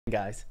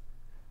Guys,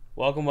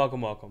 welcome,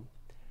 welcome, welcome.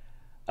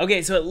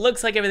 Okay, so it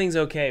looks like everything's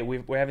okay.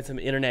 We're having some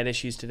internet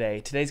issues today.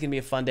 Today's gonna be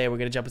a fun day. We're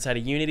gonna jump inside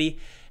of Unity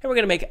and we're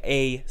gonna make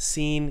a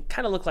scene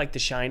kind of look like The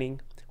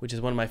Shining, which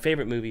is one of my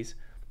favorite movies.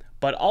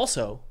 But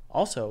also,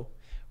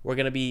 we're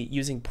gonna be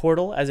using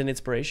Portal as an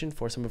inspiration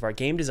for some of our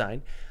game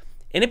design.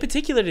 And in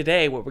particular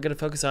today, what we're gonna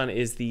focus on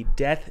is the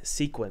death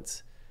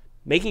sequence,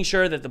 making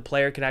sure that the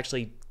player can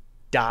actually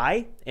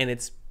die and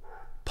it's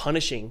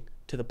punishing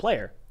to the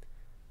player.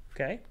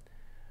 Okay.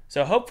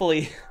 So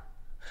hopefully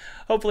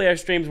our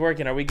stream's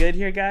working. Are we good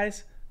here,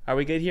 guys? Are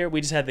we good here? We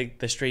just had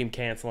the stream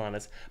cancel on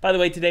us. By the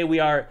way, today we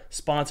are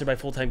sponsored by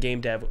Full Time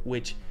Game Dev,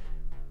 which,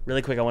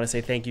 really quick, I want to say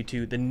thank you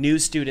to the new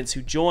students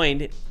who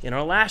joined in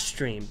our last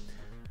stream.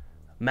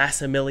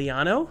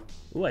 Massimiliano.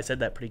 Ooh, I said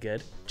that pretty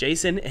good.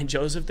 Jason and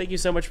Joseph, thank you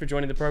so much for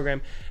joining the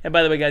program. And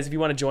by the way, guys, if you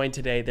want to join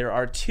today, there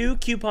are 2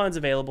 coupons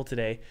available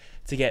today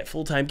to get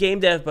full-time game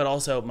dev, but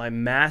also my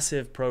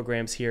massive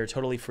programs here,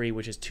 totally free,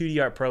 which is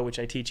 2D Art Pro, which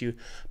I teach you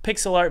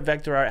pixel art,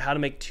 vector art, how to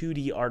make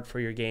 2D art for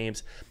your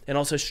games, and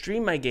also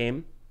Stream My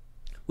Game,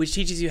 which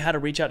teaches you how to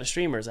reach out to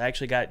streamers. I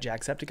actually got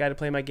Jacksepticeye to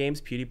play my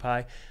games,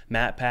 PewDiePie,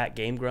 MatPat,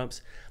 Game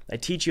Grumps. I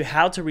teach you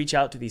how to reach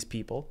out to these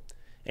people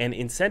and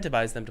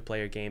incentivize them to play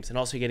your games, and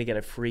also you're going to get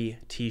a free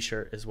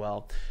t-shirt as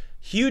well.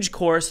 Huge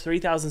course,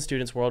 3,000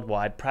 students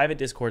worldwide, private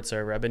Discord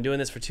server. I've been doing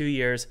this for 2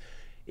 years.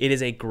 It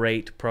is a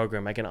great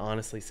program, I can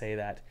honestly say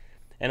that.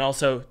 And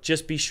also,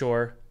 just be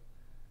sure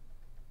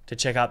to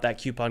check out that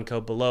coupon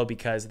code below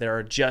because there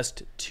are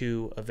just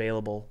 2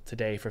 available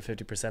today for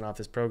 50% off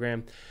this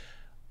program.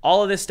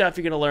 All of this stuff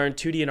you're going to learn,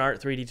 2D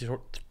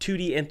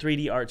and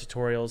 3D art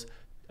tutorials,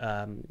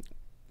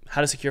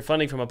 how to secure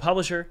funding from a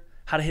publisher,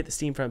 how to hit the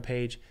Steam front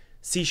page,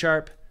 C#,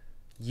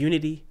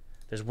 Unity.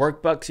 There's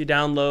workbooks you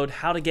download,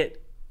 how to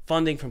get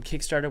funding from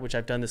Kickstarter, which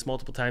I've done this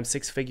multiple times,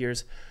 6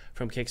 figures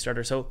from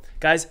Kickstarter. So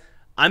guys,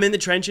 I'm in the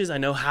trenches. I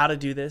know how to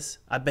do this.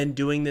 I've been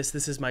doing this.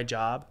 This is my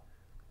job.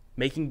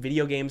 Making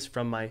video games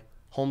from my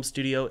home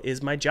studio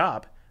is my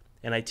job,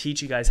 and I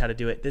teach you guys how to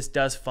do it. This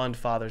does fund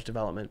Father's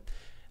development.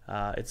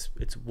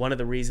 It's one of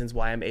the reasons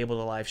why I'm able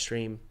to live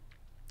stream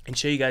and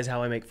show you guys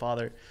how I make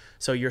Father.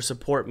 So your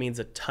support means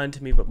a ton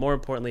to me, but more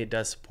importantly, it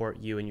does support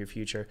you in your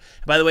future.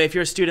 And by the way, if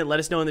you're a student, let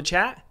us know in the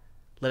chat.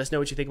 Let us know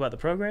what you think about the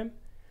program,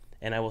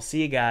 and I will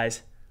see you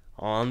guys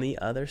on the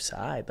other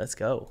side. Let's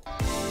go.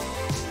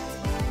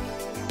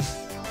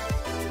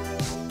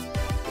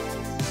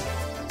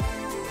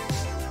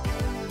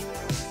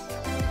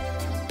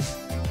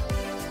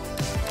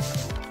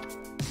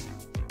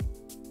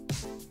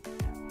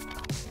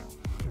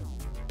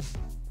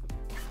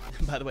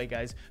 By the way,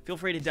 guys, feel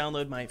free to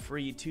download my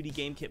free 2D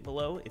game kit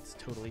below. It's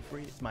totally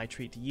free. It's my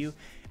treat to you.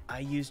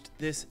 I used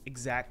this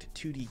exact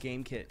 2D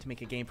game kit to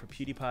make a game for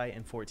PewDiePie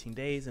in 14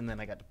 days, and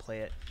then I got to play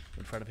it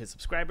in front of his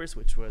subscribers,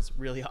 which was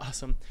really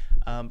awesome.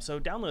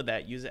 So download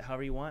that. Use it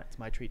however you want. It's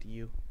my treat to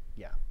you.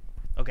 Yeah.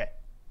 Okay.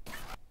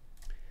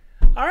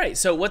 All right.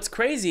 So what's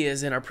crazy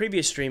is in our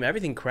previous stream,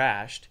 everything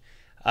crashed.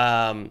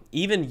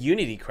 Even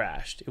Unity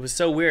crashed. It was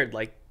so weird.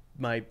 Like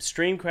my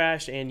stream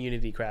crashed and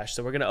Unity crashed.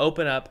 So we're going to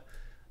open up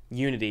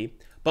Unity,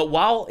 but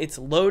while it's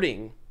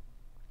loading,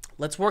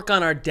 let's work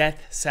on our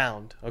death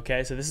sound.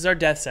 Okay, so this is our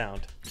death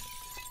sound.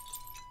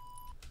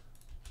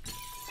 It's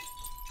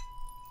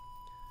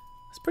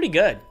pretty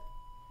good,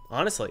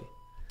 honestly.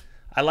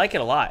 I like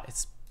it a lot.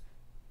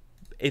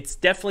 It's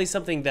definitely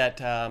something that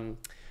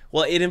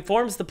well, it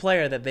informs the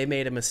player that they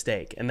made a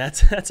mistake, and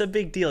that's a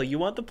big deal. You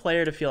want the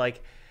player to feel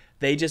like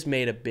they just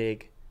made a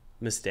big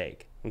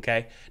mistake.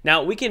 Okay,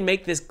 now we can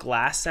make this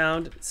glass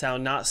sound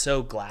not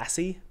so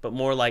glassy, but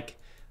more like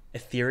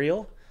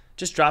ethereal.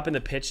 Just dropping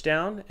the pitch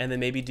down and then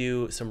maybe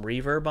do some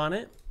reverb on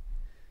it,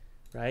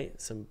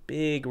 right? Some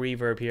big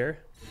reverb here.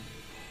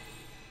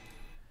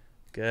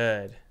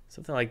 Good.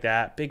 Something like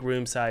that. Big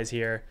room size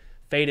here.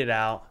 Fade it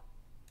out.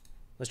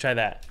 Let's try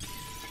that.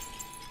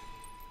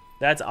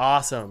 That's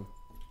awesome.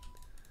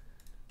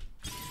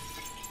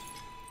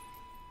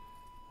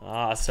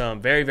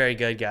 Awesome. Very, very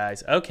good,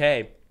 guys.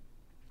 Okay.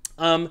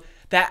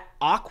 That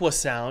aqua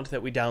sound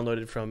that we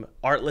downloaded from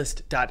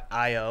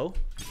artlist.io.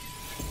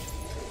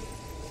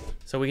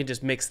 So we can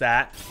just mix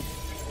that.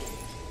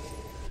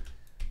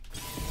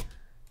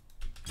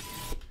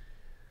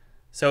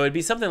 So it'd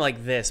be something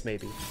like this,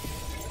 maybe.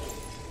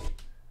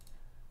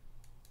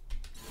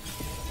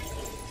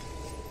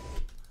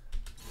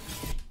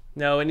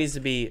 No, it needs to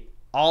be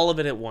all of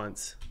it at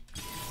once.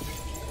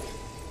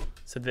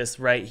 So this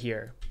right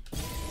here.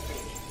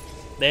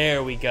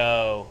 There we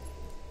go.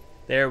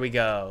 There we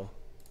go.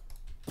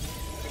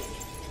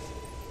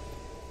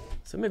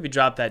 So maybe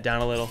drop that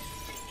down a little.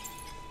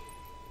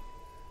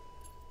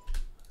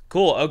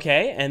 Cool,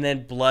 okay, and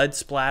then blood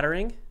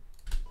splattering.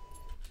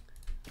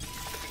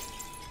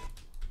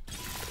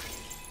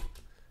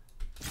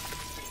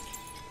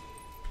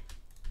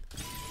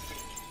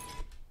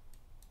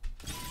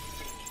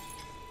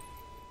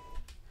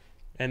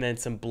 And then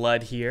some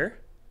blood here.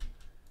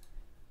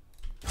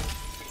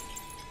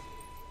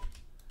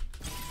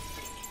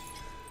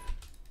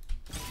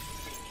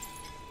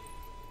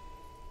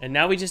 And And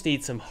now we just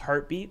need some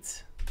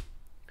heartbeats.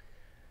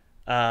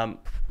 I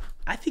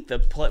think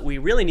we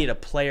really need a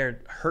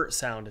player hurt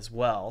sound as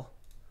well.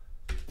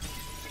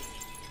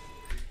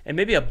 And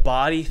maybe a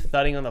body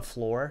thudding on the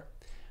floor.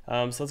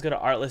 So let's go to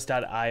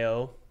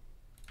artlist.io.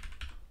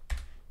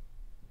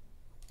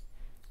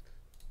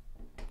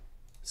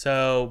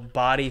 So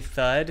body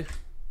thud.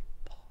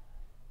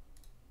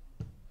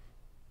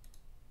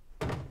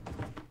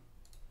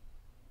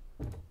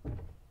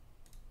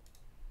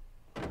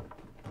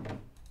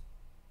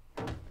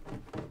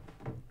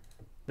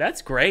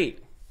 That's great.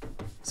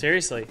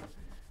 Seriously.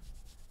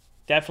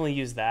 Definitely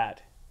use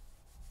that.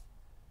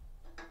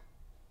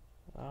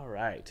 All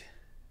right.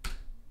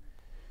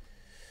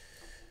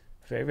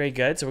 Very, very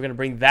good. So we're going to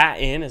bring that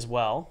in as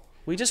well.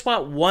 We just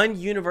want one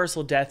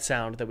universal death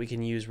sound that we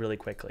can use really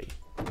quickly.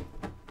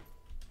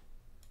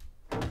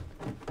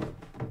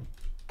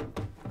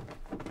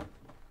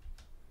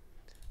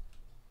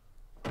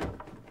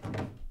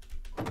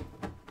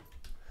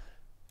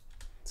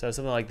 So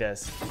something like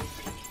this.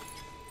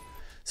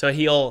 So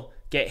he'll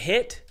get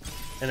hit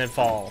and then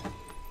fall.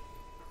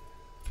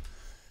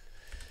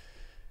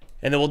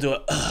 And then we'll do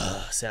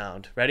a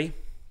sound. Ready?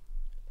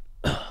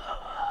 There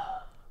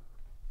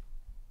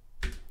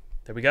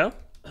we go.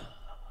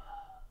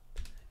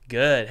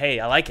 Good.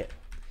 Hey, I like it.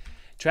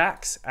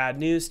 Tracks, add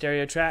new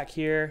stereo track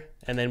here,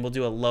 and then we'll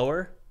do a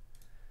lower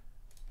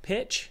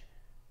pitch.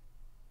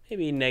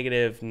 Maybe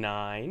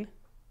 -9.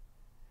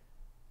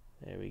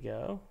 There we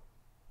go.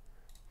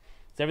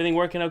 Is everything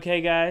working okay,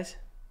 guys?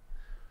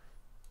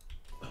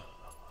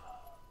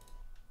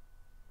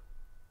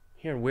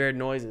 Hearing weird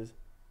noises.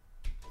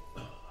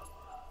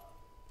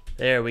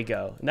 There we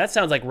go. And that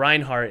sounds like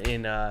Reinhardt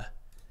in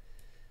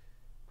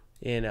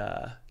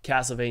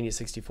Castlevania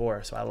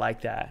 64, so I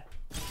like that.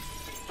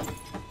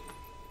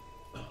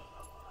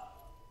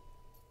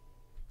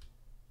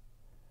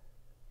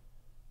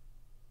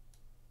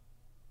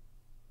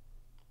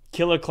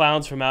 Killer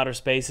Clowns from Outer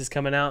Space is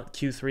coming out,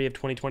 Q3 of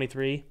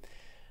 2023.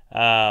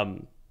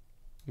 No,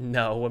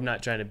 I'm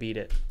not trying to beat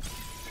it.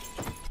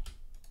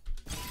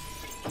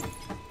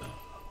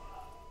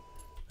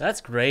 That's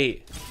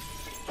great.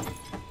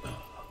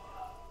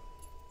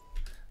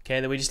 Okay,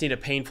 then we just need a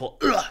painful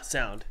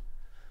sound.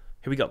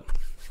 Here we go.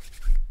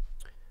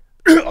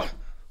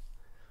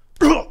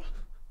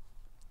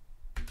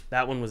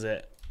 That one was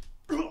it.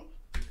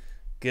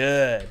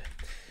 Good.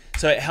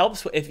 So it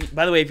helps if,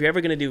 by the way, if you're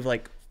ever gonna do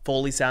like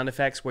Foley sound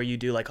effects where you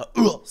do like a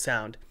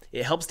sound,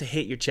 it helps to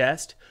hit your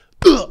chest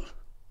because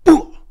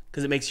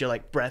it makes your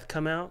like breath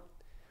come out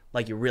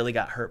like you really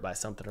got hurt by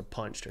something or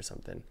punched or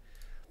something.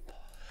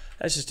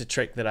 That's just a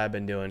trick that I've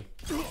been doing.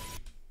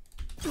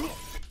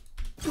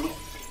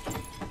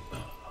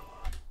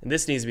 And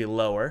this needs to be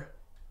lower.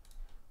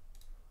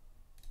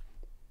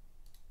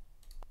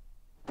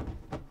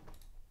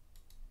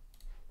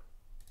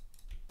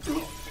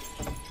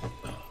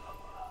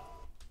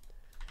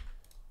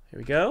 Here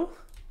we go.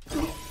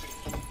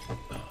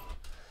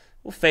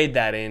 We'll fade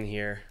that in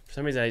here. For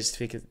some reason, I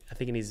think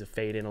it needs to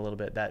fade in a little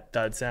bit, that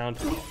dud sound.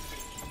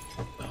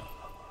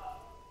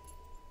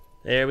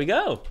 There we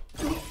go.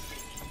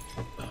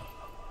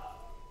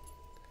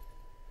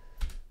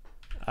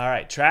 All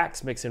right,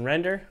 tracks, mix and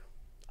render.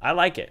 I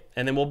like it.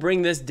 And then we'll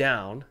bring this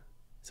down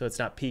so it's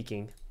not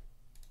peaking.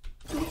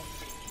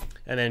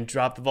 And then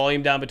drop the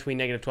volume down between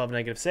 -12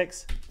 and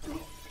 -6.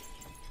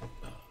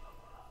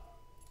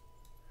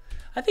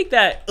 I think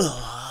that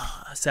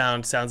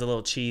sounds a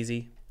little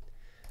cheesy.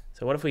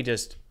 So what if we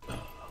just...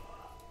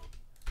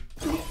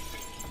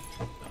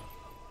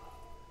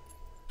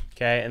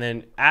 Okay, and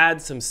then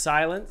add some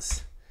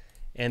silence.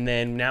 And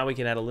then now we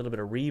can add a little bit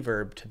of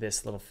reverb to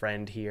this little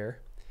friend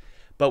here.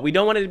 But we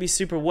don't want it to be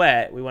super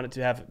wet. We want it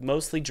to have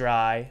mostly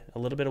dry, a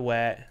little bit of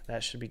wet.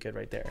 That should be good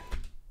right there.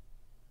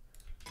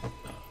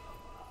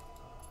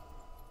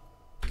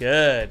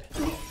 Good.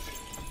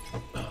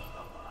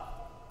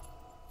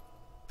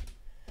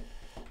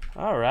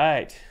 All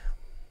right.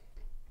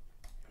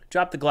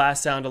 Drop the glass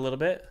sound a little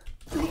bit.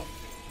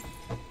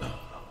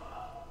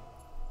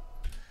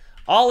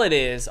 All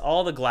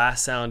the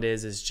glass sound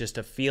is just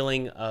a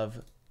feeling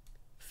of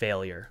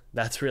failure.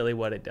 That's really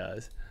what it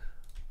does.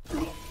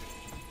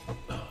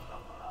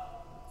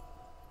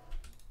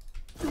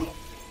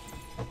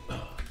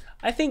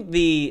 I think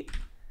the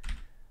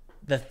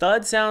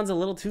thud sound's a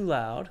little too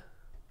loud.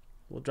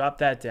 We'll drop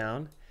that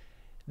down.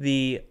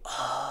 The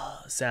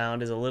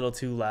sound is a little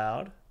too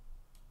loud.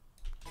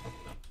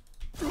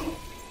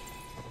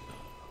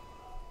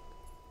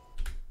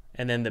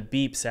 And then the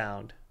beep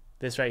sound.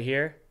 This right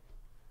here.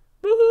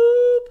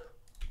 Boop.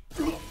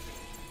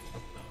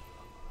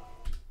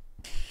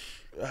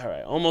 All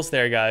right, almost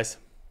there, guys.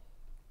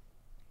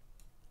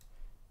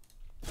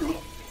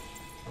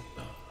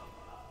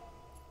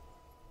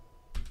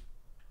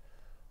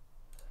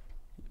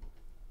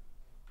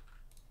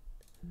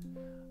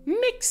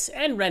 Mix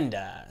and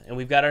render. And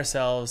we've got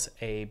ourselves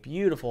a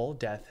beautiful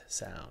death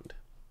sound.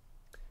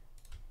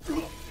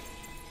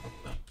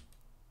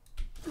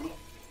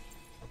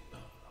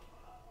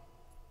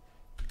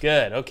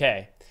 Good,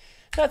 okay.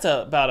 That's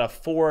about a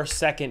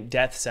 4-second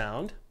death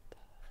sound,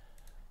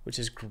 which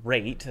is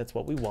great. That's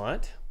what we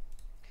want.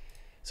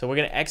 So we're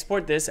going to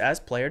export this as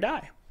player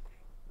die.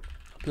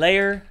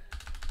 Player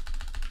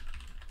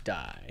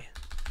die.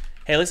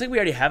 Hey, it looks like we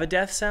already have a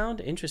death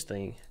sound.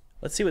 Interesting.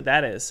 Let's see what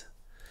that is.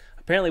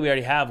 Apparently we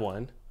already have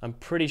one. I'm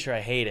pretty sure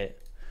I hate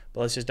it.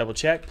 But let's just double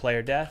check.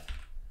 Player death.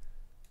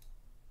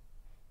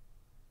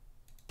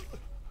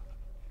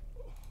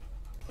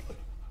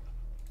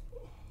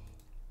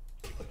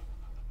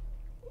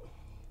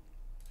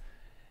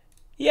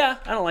 Yeah,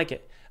 I don't like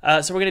it.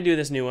 So we're going to do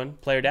this new one.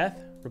 Player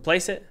death.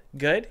 Replace it.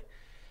 Good.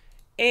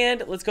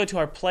 And let's go to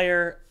our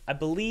player. I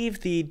believe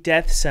the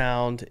death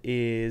sound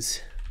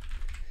is...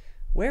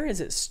 Where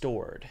is it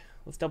stored?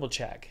 Let's double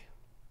check.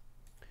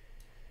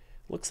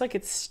 Looks like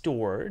it's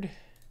stored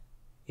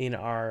in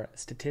our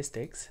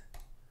statistics.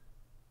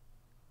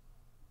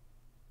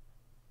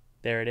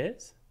 There it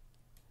is.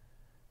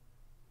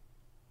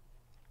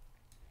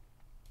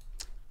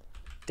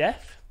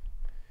 Death.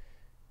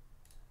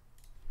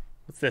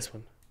 What's this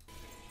one?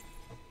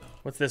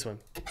 What's this one?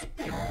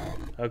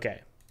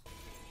 Okay.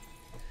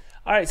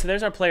 All right, so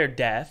there's our player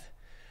death.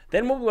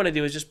 Then what we want to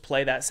do is just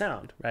play that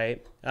sound,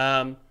 right?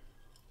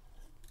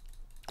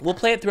 We'll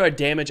play it through our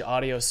damage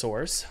audio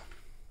source.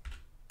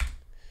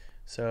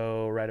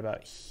 So right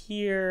about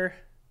here.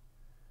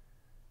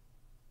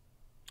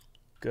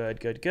 Good,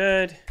 good,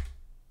 good.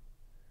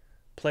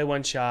 Play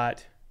one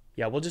shot.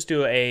 Yeah, we'll just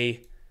do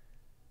a...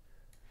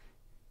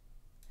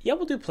 Yeah,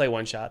 we'll do play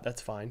one shot.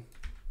 That's fine.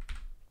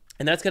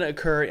 And that's going to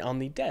occur on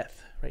the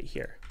death right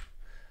here.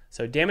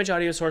 So damage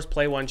audio source,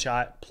 play one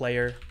shot,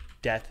 player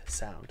death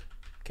sound.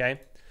 Okay.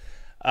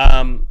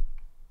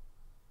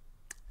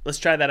 Let's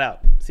try that out.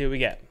 See what we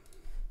get.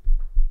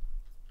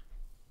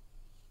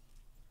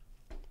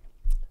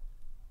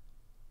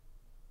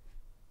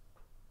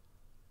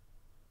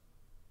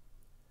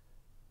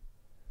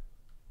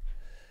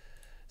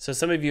 So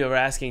some of you are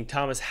asking,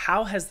 Thomas,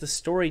 how has the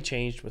story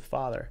changed with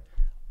Father?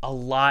 A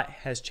lot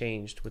has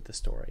changed with the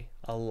story.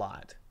 A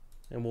lot.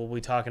 And we'll be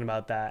talking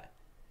about that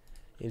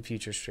in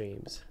future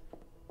streams.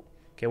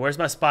 Okay, where's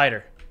my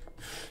spider?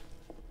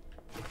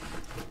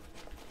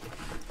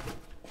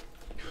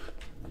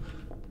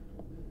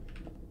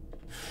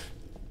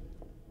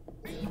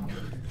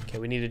 Okay,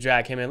 we need to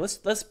drag him in.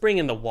 Let's bring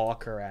in the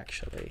walker,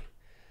 actually.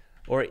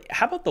 Or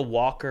how about the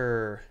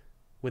walker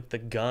with the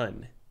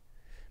gun?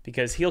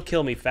 Because he'll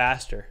kill me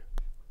faster.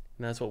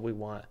 And that's what we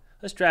want.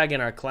 Let's drag in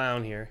our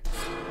clown here.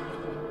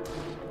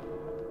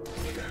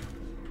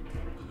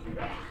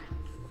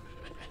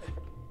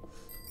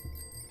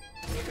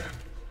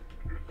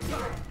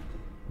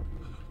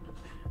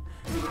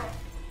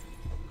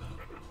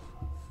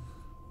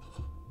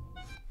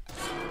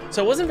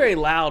 So it wasn't very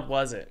loud,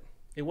 was it?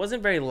 It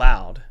wasn't very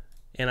loud,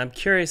 and I'm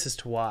curious as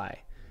to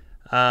why.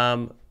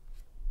 I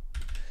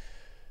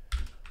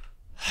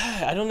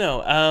don't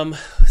know.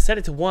 Set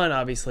it to 1,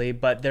 obviously,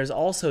 but there's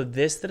also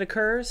this that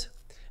occurs,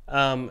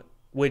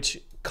 which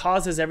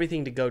causes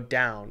everything to go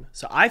down.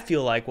 So I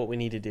feel like what we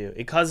need to do,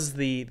 it causes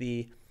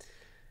the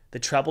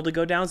treble to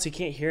go down, so you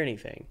can't hear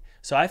anything.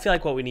 So I feel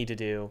like what we need to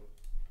do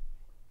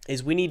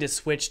is we need to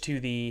switch to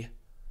the,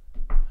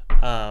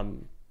 well,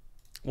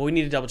 we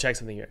need to double check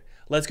something here.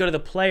 Let's go to the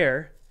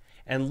player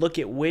and look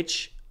at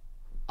which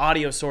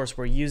audio source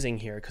we're using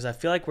here, because I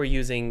feel like we're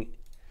using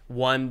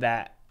one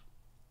that,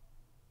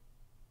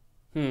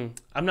 I'm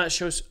not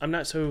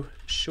so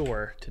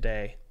sure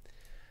today.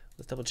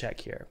 Let's double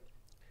check here.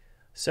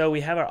 So we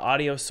have our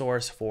audio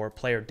source for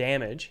player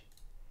damage.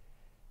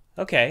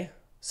 Okay,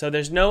 so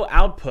there's no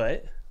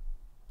output.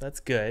 That's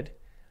good.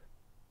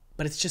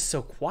 But it's just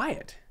so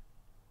quiet.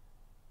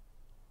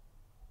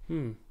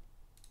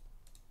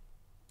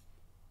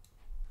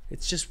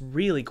 It's just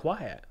really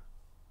quiet.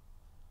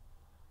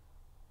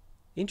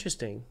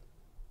 Interesting.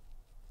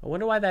 I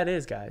wonder why that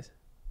is, guys.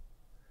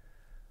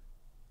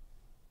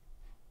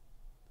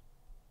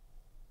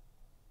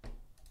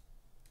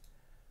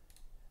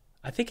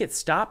 I think it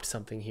stopped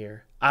something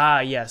here. Ah,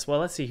 yes. Well,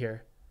 let's see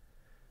here.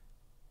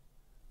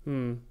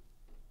 I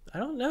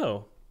don't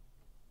know.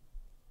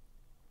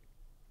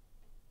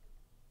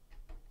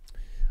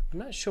 I'm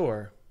not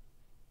sure.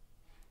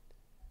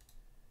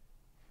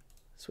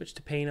 Switch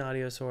to pane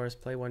audio source,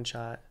 play one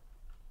shot.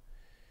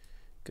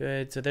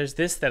 Good. So there's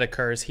this that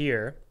occurs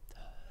here,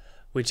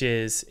 which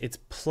is it's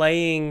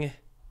playing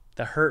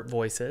the hurt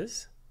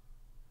voices,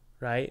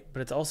 right?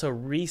 But it's also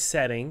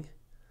resetting.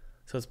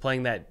 So it's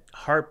playing that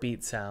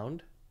heartbeat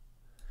sound.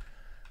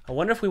 I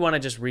wonder if we want to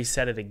just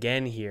reset it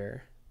again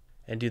here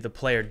and do the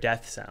player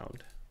death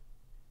sound.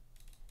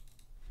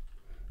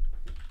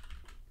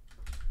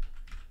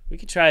 We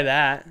could try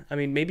that. I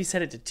mean, maybe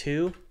set it to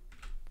 2.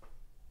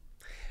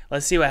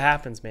 Let's see what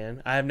happens,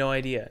 man. I have no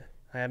idea.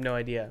 I have no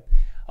idea.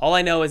 All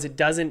I know is it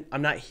doesn't,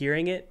 I'm not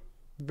hearing it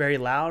very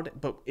loud,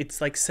 but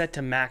it's like set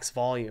to max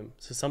volume.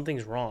 So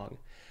something's wrong.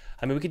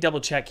 I mean, we could double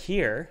check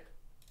here.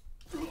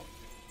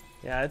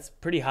 Yeah, it's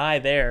pretty high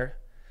there.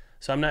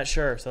 So I'm not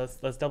sure. So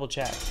let's double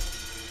check.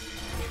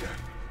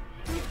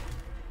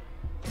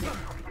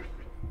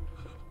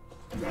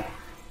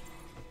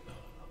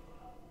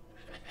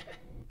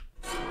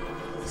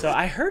 So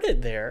I heard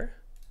it there,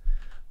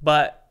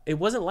 but it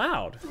wasn't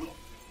loud.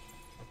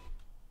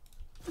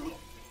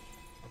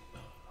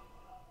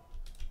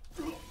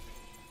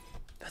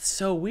 That's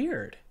so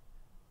weird.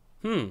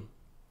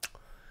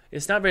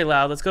 It's not very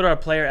loud. Let's go to our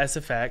player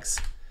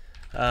SFX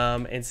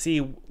and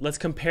see. Let's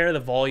compare the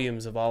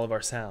volumes of all of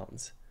our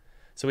sounds.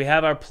 So we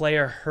have our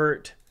player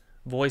hurt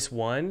voice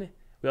 1.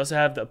 We also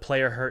have the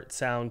player hurt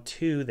sound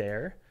 2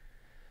 there.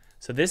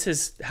 So this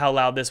is how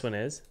loud this one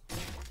is.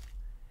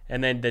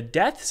 And then the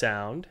death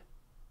sound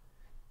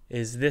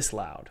is this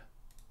loud.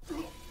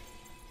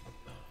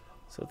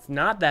 So it's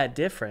not that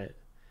different.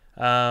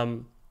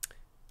 I'm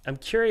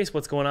curious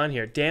what's going on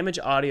here. Damage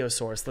audio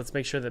source. Let's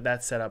make sure that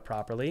that's set up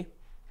properly.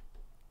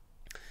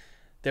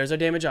 There's our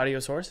damage audio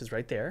source. It's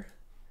right there.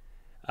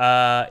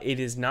 It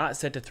is not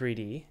set to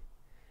 3D.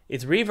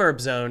 Its reverb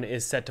zone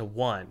is set to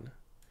 1.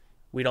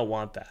 We don't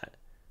want that,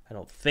 I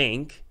don't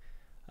think.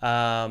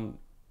 No,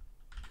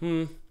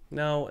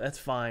 that's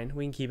fine.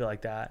 We can keep it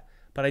like that.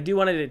 But I do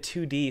want it at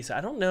 2D, so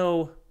I don't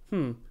know.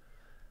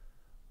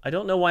 I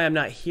don't know why I'm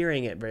not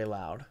hearing it very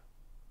loud.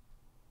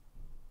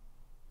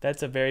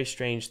 That's a very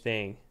strange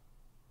thing.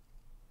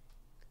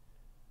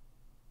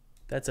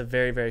 That's a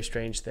very, very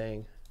strange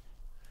thing.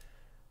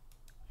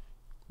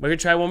 We're going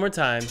to try one more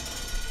time.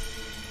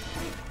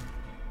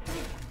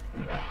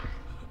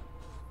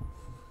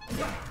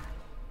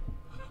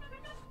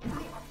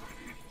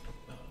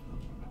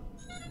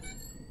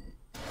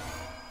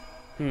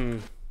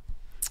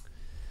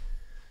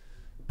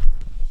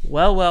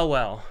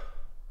 Well.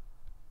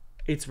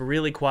 It's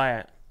really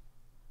quiet.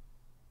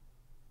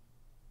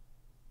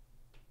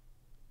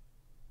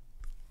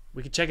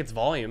 We could check its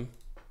volume.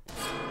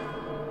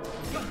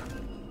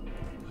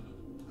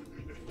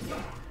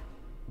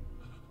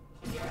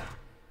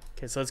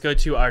 Okay, so let's go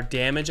to our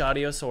damage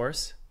audio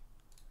source.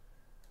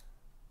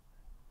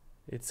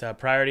 Its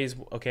priorities,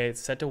 okay,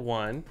 it's set to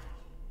 1.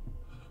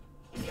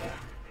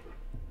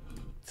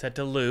 Set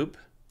to loop.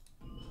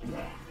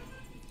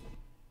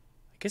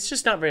 It's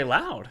just not very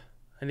loud.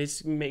 I need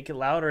to make it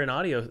louder in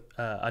audio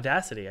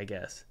Audacity, I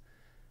guess.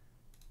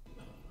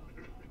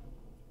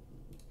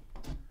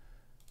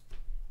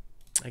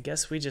 I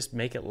guess we just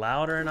make it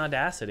louder in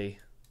Audacity.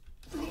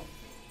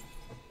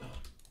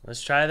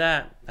 Let's try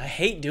that. I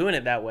hate doing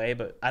it that way,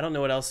 but I don't know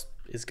what else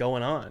is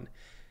going on.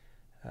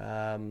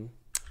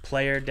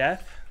 Player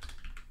death.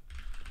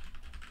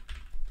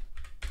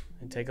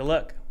 And take a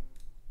look.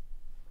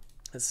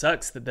 It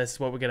sucks that this is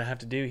what we're going to have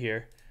to do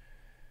here.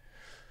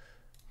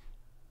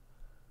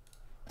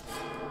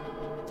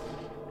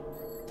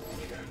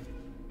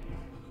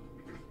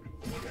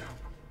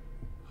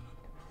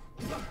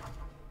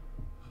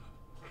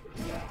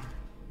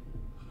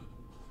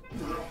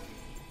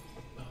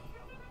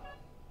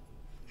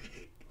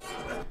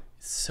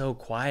 So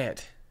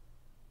quiet.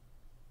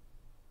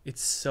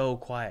 It's so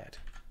quiet.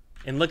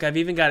 And look, I've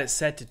even got it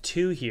set to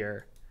 2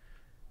 here.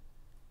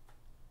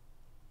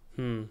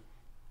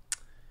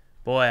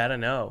 Boy, I don't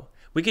know.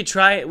 We could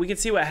try it. We could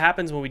see what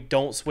happens when we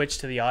don't switch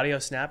to the audio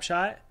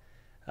snapshot.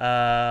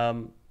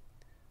 And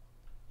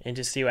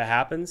just see what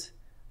happens.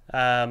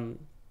 And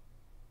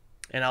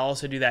I'll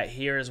also do that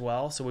here as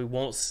well. So we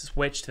won't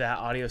switch to that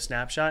audio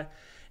snapshot.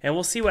 And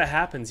we'll see what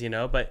happens, you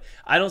know, but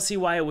I don't see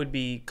why it would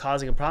be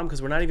causing a problem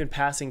because we're not even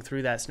passing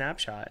through that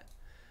snapshot.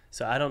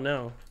 So I don't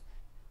know.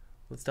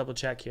 Let's double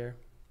check here.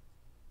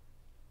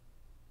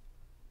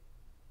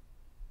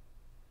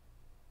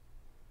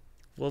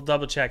 We'll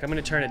double check. I'm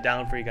going to turn it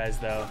down for you guys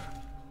though.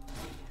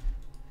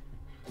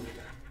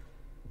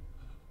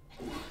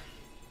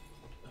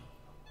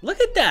 Look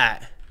at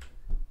that.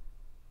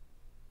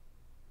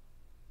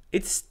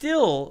 It's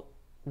still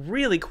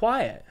really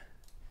quiet.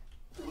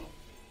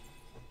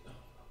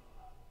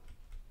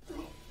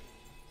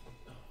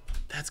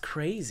 That's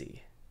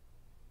crazy.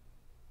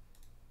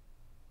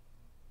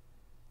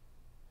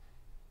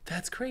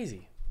 That's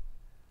crazy.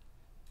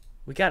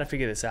 We got to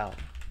figure this out.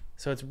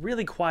 So it's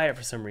really quiet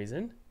for some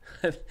reason.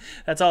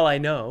 That's all I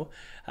know.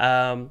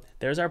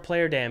 There's our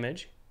player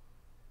damage.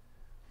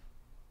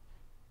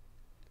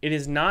 It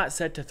is not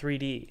set to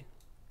 3D.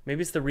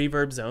 Maybe it's the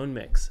reverb zone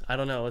mix. I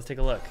don't know. Let's take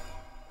a look.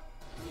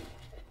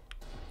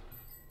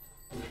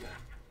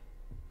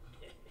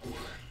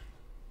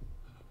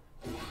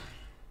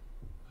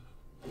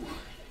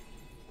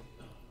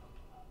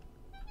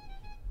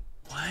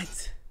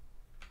 What?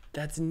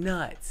 That's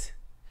nuts.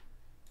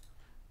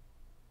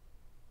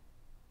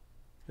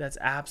 That's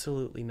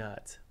absolutely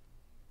nuts.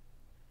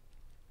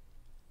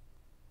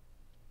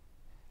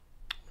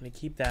 I'm going to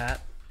keep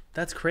that.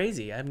 That's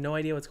crazy. I have no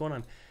idea what's going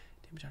on.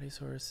 Damage audio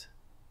source.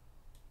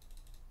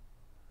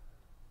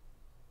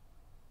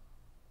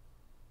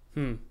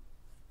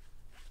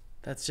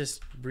 That's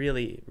just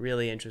really,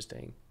 really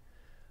interesting.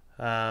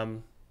 Yeah.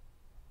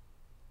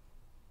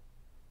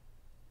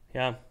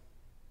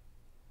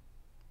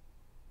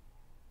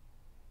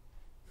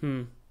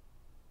 We're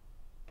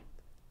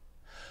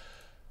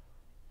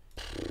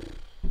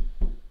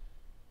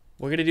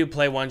going to do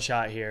play one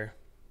shot here.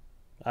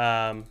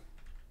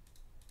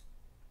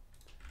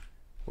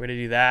 We're We're gonna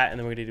do that, and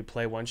then we're gonna do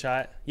play one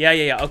shot.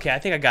 Yeah. Okay, I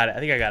think I got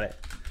it.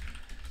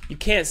 You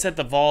can't set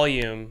the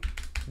volume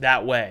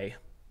that way.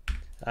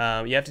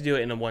 You have to do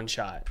it in a one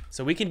shot.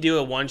 So we can do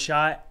a one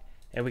shot,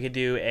 and we could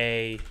do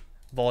a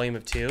volume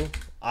of 2.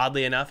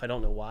 Oddly enough, I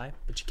don't know why,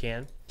 but you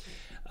can.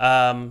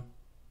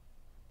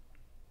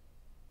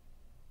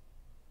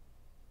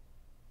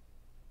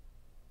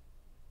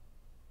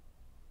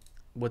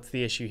 What's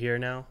the issue here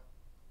now?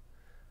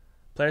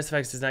 Player's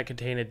effects does not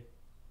contain a...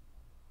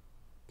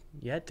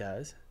 Yeah, it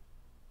does.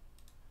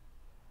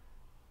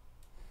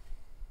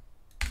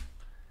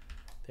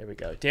 There we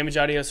go. Damage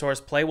audio source,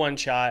 play one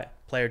shot,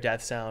 player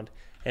death sound,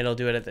 and it'll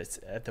do it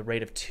at the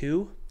rate of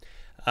 2.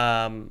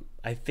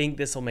 I think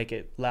this will make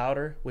it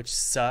louder, which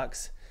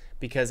sucks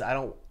because I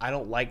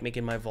don't like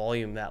making my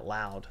volume that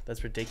loud.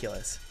 That's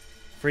ridiculous.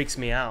 Freaks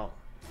me out.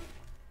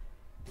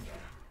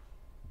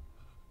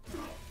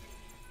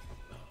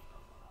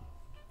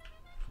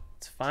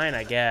 It's fine,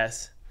 I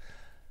guess.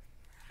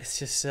 It's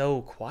just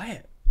so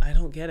quiet. I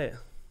don't get it.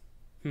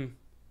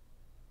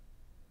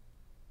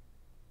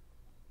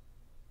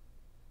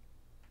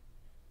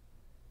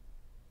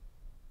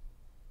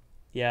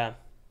 Yeah.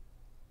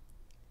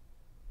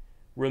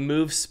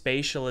 Remove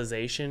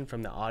spatialization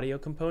from the audio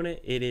component.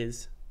 It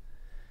is.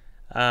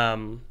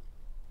 It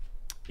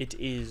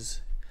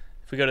is.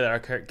 If we go to our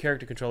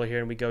character controller here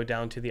and we go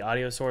down to the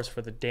audio source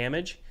for the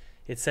damage,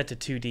 it's set to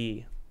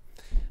 2D.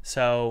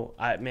 So,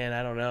 man,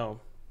 I don't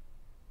know.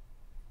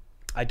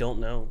 I don't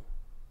know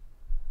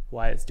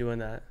why it's doing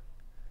that.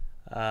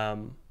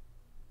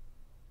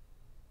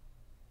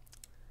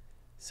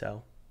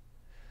 So,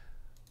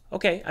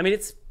 okay. I mean,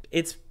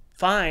 it's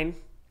fine.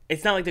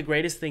 It's not like the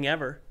greatest thing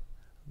ever,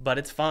 but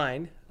it's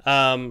fine.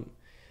 The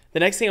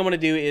next thing I want to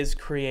do is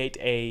create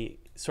a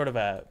sort of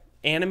a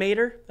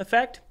animator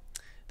effect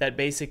that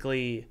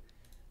basically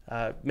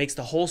makes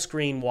the whole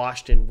screen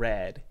washed in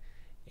red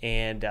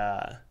and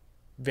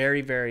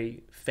very,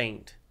 very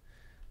faint.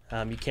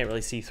 You can't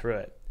really see through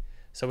it.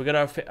 So we go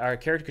to our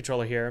character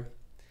controller here,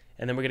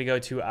 and then we're going to go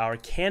to our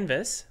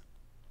canvas.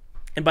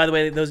 And by the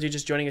way, those of you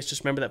just joining us,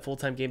 just remember that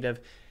full-time game dev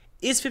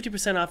is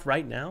 50% off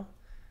right now.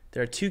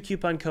 There are 2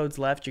 coupon codes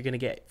left. You're going to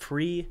get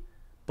free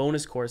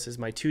bonus courses,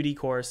 my 2D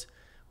course,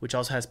 which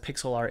also has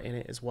pixel art in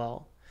it as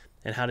well,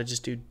 and how to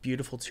just do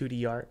beautiful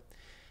 2D art.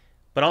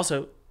 But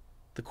also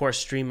the course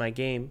Stream My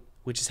Game,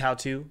 which is how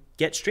to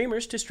get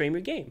streamers to stream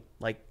your game,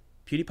 like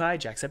PewDiePie,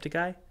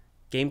 Jacksepticeye,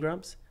 Game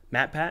Grumps,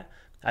 MatPat.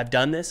 I've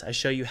done this. I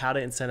show you how to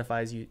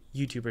incentivize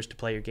YouTubers to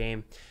play your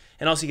game.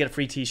 And also you get a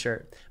free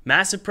t-shirt.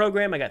 Massive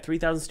program. I got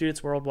 3,000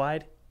 students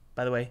worldwide.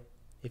 By the way,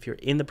 if you're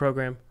in the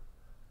program,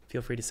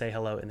 feel free to say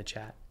hello in the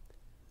chat.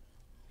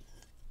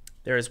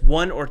 There is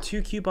 1 or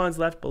 2 coupons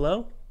left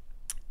below.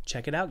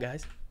 Check it out,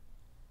 guys.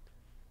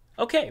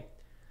 Okay,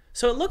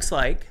 so it looks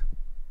like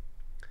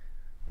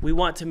we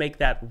want to make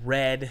that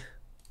red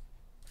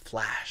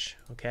flash,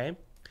 okay?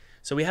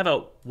 So we have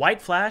a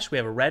white flash, we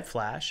have a red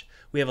flash,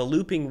 we have a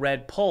looping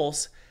red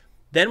pulse,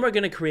 then we're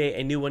going to create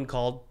a new one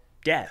called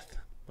death,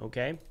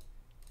 okay?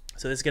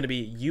 So this is going to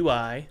be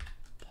UI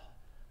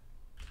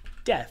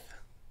death,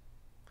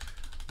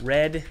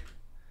 red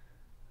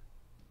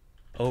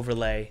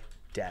overlay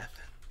death.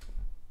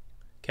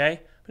 Okay,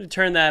 I'm going to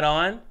turn that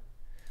on. I'm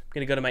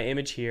going to go to my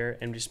image here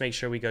and just make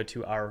sure we go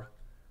to our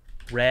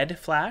red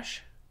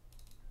flash.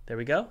 There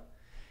we go.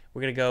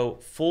 We're going to go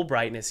full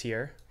brightness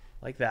here,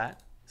 like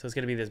that. So it's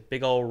going to be this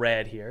big old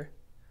red here.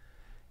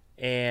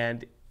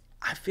 And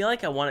I feel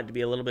like I want it to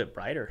be a little bit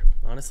brighter,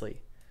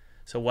 honestly.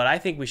 So what I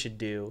think we should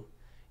do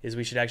is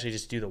we should actually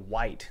just do the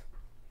white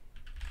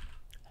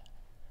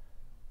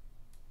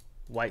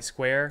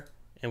square,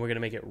 and we're going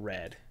to make it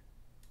red.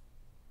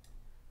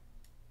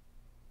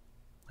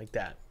 Like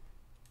that.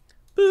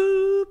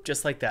 Boop,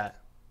 just like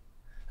that.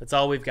 That's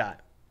all we've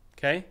got,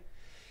 okay?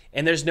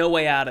 And there's no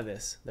way out of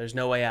this. There's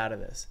no way out of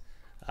this.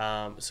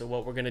 So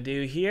what we're going to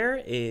do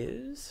here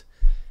is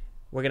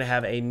we're going to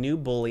have a new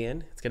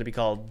Boolean. It's going to be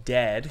called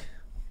dead.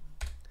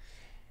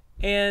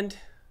 And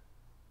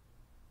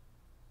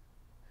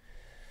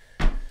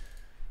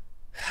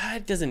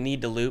it doesn't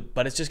need to loop,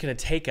 but it's just going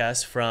to take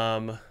us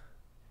from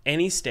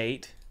any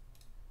state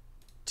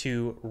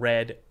to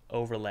red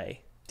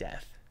overlay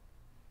death.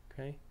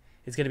 Okay?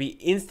 It's going to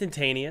be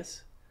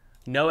instantaneous,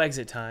 no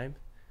exit time,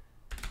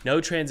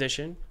 no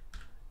transition,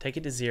 take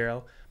it to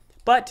 0,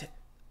 but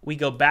we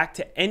go back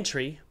to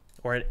entry,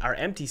 or our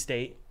empty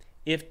state,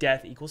 if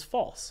death equals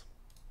false.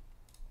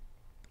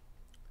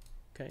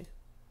 Okay?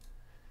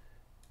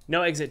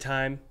 No exit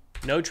time,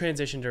 no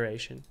transition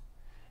duration,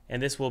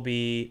 and this will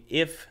be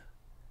if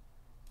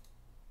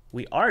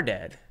we are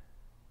dead,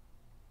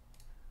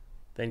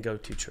 then go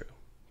to true.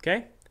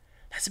 Okay?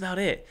 That's about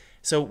it.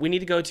 So we need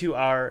to go to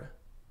our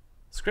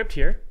script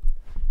here.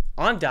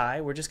 On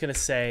die, we're just going to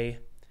say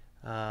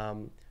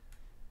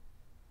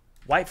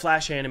white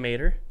flash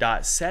animator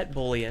dot set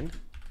boolean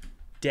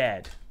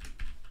dead,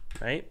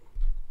 right?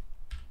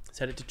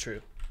 Set it to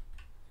true.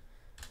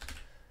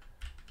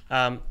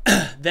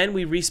 Then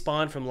we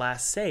respawn from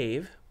last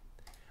save.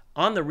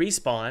 On the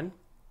respawn,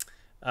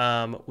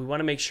 we want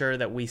to make sure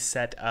that we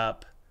set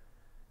up,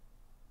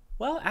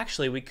 well,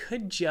 actually, we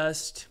could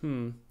just,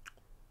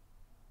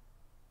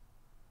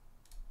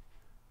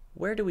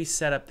 where do we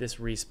set up this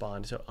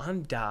respawn? So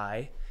on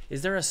die,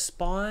 is there a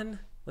spawn?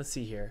 Let's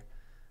see here.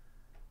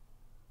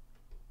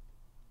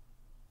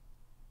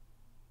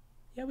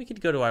 Yeah, we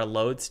could go to our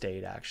load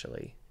state,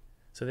 actually.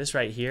 So this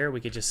right here, we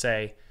could just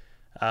say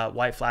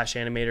white flash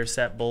animator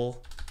set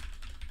bool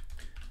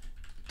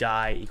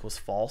die equals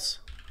false.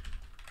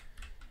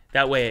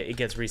 That way it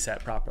gets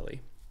reset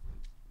properly.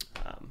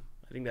 I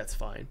think that's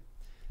fine.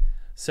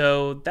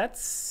 So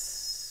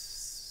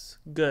that's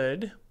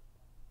good.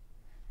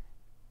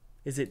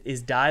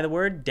 Is die the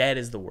word? Dead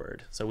is the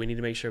word. So we need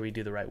to make sure we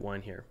do the right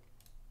one here.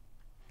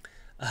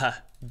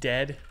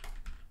 Dead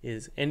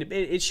is, and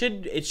it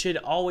should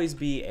always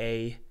be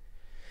a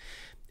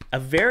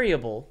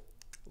variable,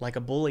 like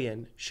a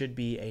boolean should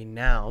be a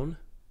noun,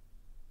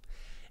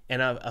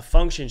 and a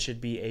function should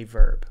be a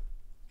verb.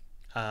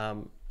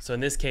 So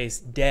in this case,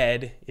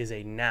 dead is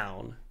a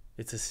noun.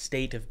 It's a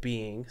state of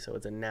being, so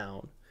it's a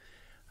noun.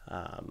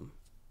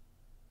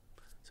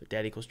 So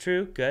dead equals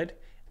true. Good.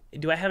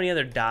 Do I have any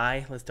other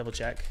die? Let's double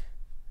check.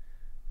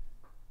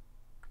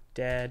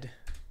 Dead.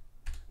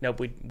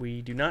 Nope,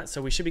 we do not,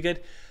 so we should be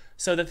good.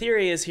 So the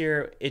theory is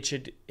here, it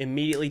should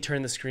immediately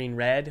turn the screen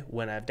red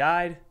when I've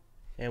died,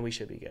 and we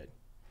should be good.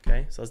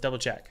 Okay, so let's double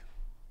check.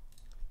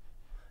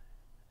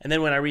 And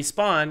then when I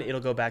respawn,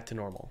 it'll go back to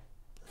normal.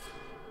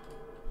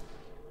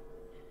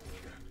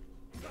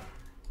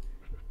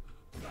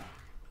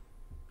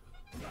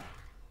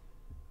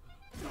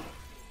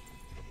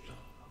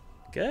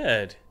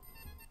 Good.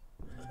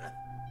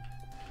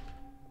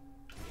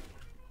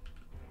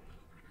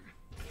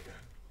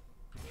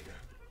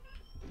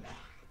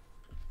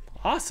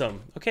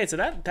 Awesome. Okay, so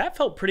that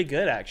felt pretty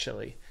good,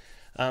 actually.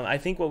 I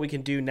think what we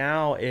can do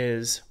now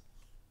is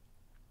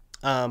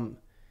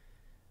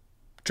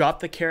drop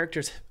the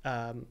character's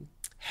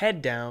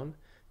head down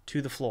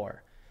to the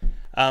floor.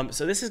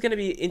 So this is going to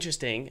be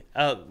interesting.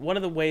 One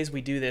of the ways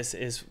we do this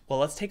is, well,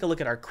 let's take a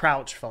look at our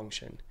crouch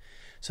function.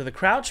 So the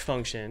crouch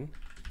function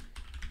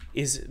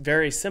is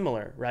very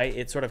similar, right?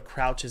 It sort of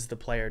crouches the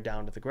player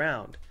down to the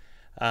ground.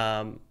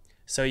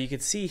 So you can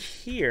see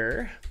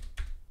here,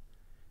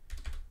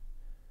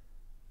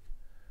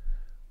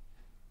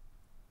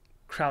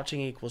 crouching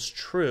equals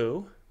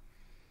true.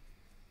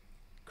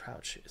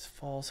 Crouch is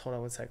false. Hold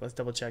on one sec. Let's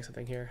double check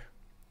something here.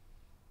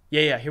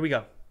 Yeah, here we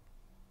go.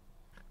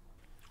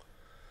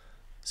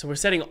 So we're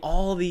setting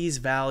all these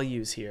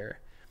values here.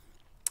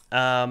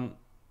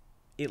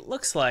 It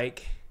looks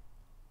like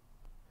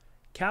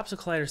capsule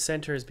collider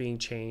center is being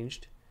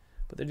changed,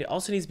 but there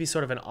also needs to be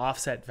sort of an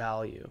offset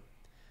value.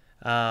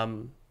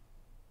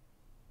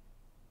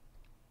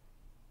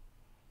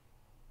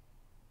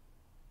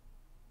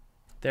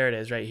 There it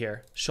is right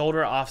here.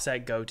 Shoulder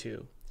offset go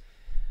to.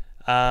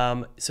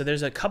 So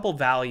there's a couple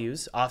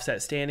values: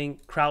 offset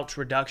standing, crouch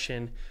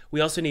reduction. We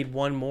also need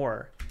one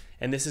more,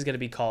 and this is going to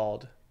be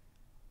called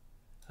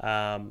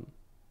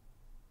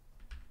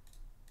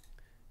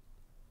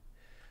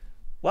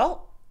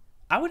well,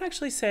 I would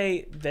actually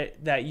say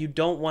that you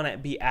don't want to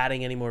be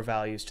adding any more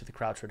values to the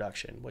crouch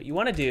reduction. What you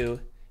want to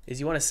do is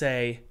you want to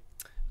say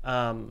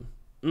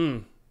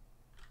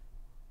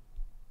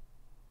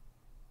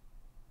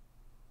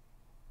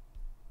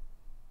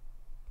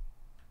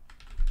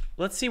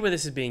let's see where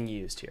this is being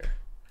used here.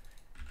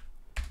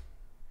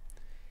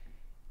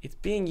 It's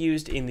being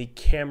used in the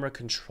camera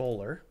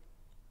controller.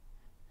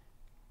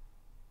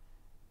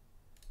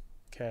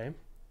 Okay,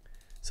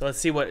 so let's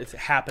see what is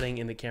happening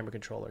in the camera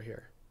controller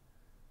here.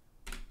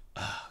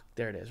 Oh,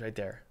 there it is, right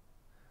there.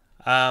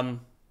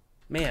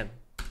 Man,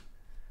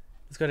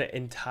 let's go to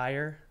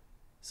entire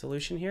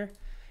solution here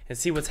and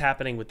see what's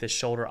happening with this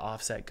shoulder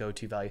offset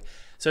go-to value.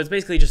 So it's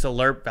basically just a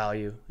lerp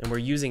value, and we're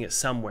using it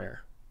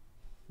somewhere.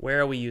 Where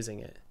are we using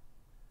it?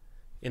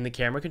 In the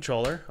camera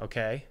controller.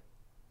 Okay.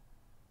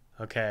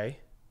 Okay.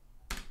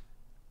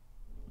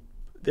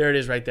 There it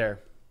is right there.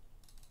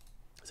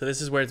 So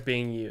this is where it's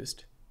being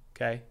used.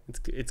 Okay.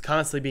 It's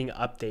constantly being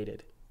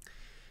updated.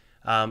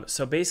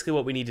 So basically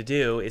what we need to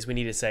do is we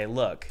need to say,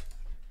 look,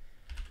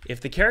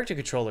 if the character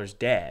controller is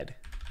dead,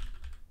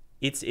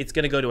 it's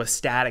going to go to a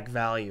static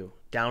value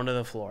down to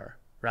the floor,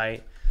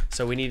 right?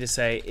 So we need to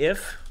say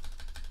if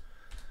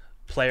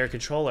player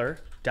controller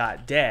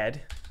dot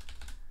dead,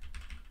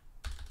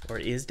 or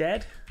is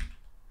dead.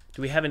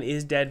 Do we have an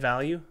is dead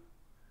value?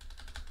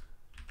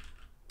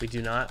 We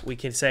do not. We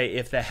can say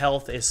if the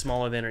health is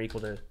smaller than or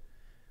equal to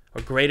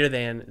or greater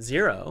than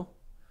 0.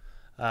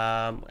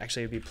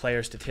 Actually, it would be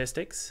player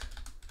statistics.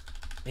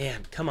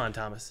 Man, come on,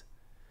 Thomas.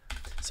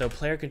 So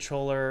player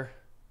controller,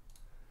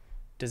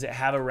 does it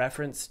have a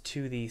reference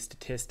to the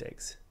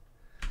statistics?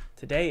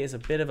 Today is a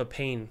bit of a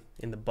pain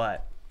in the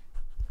butt.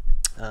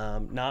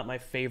 Not my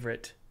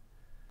favorite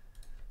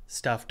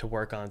stuff to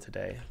work on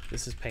today.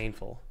 This is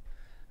painful.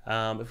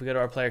 If we go to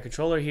our player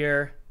controller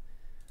here,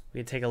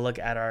 we can take a look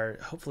at our,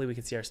 hopefully we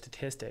can see our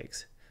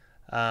statistics.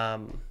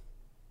 How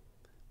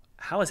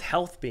is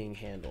health being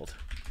handled?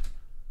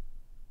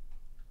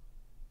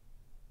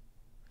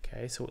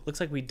 Okay, so it looks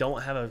like we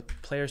don't have a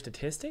player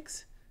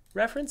statistics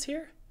reference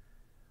here.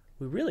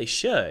 We really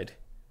should.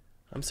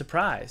 I'm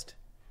surprised.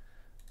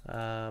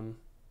 Current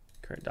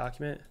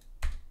document.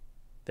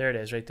 There it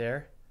is right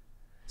there.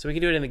 So we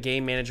can do it in the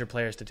game manager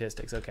player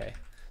statistics. Okay,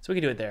 so we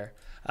can do it there.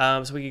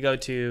 So we could go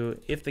to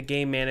if the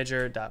game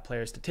manager dot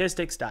player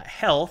statistics dot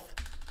health.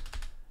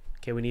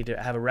 Okay, we need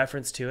to have a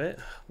reference to it.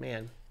 Oh,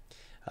 man,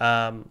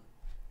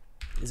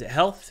 is it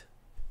health?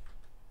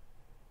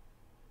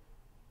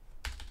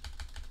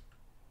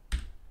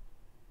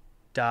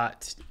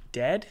 Dot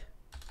dead?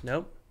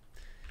 Nope.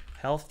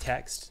 Health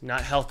text,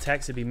 not health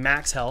text. It'd be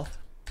max health.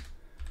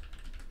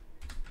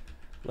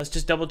 Let's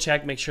just double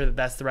check, make sure that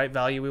that's the right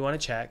value we want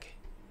to check.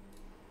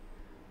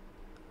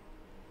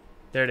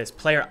 There it is,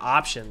 player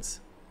options.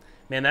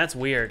 Man, that's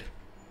weird.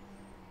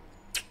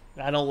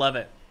 I don't love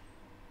it.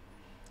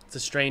 It's a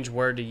strange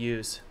word to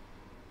use.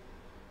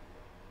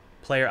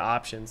 Player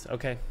options,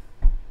 okay.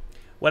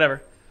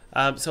 Whatever.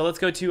 So let's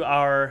go to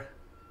our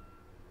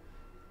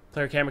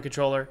player camera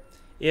controller.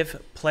 If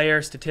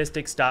player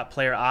statistics dot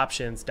player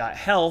options dot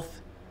health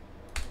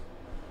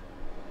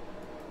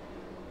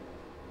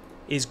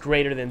is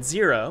greater than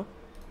 0,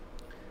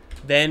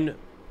 then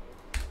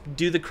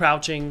do the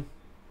crouching,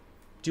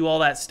 do all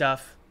that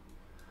stuff.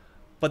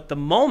 But the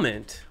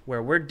moment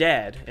where we're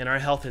dead and our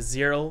health is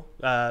 0,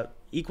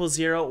 equals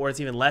 0, or it's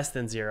even less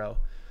than 0,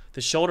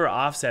 the shoulder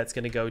offset's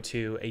going to go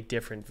to a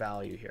different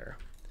value here.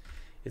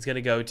 It's going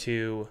to go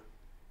to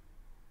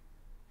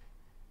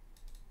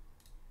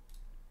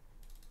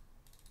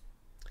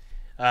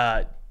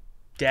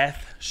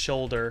death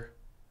shoulder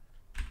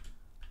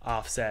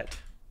offset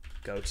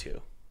go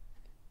to.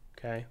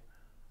 Okay.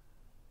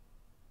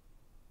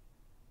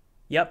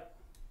 Yep.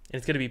 And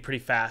it's going to be pretty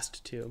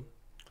fast too.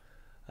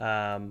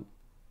 Actually,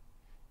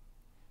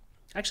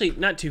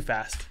 not too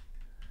fast.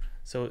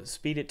 So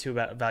speed it to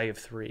about a value of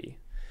 3.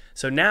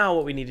 So now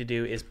what we need to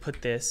do is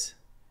put this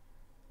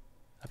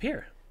up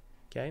here.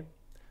 Okay.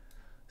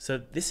 So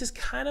this is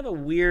kind of a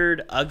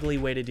weird, ugly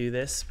way to do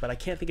this, but I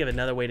can't think of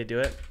another way to do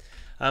it.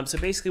 So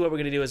basically what we're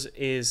going to do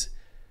is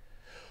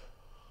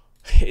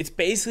it's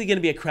basically going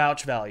to be a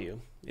crouch value.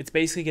 It's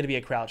basically going to be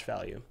a crouch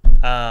value.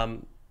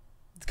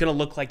 It's going to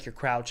look like you're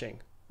crouching,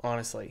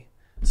 honestly.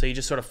 So you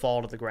just sort of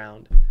fall to the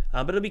ground.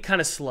 But it'll be kind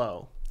of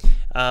slow.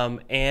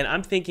 And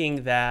I'm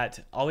thinking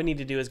that all we need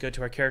to do is go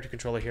to our character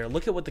controller here.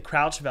 Look at what the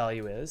crouch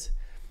value is.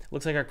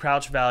 Looks like our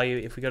crouch value,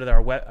 if we go to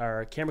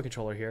our camera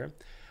controller here,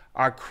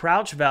 our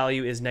crouch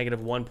value is negative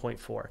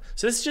 1.4.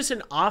 So this is just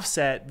an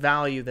offset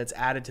value that's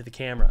added to the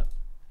camera.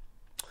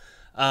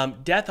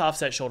 Death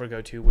offset shoulder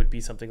go to would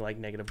be something like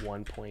negative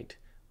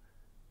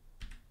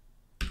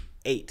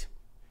 1.8.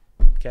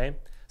 Okay,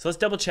 so let's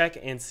double check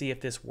and see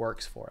if this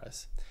works for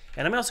us.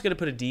 And I'm also going to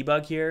put a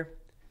debug here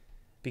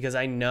because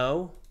I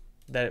know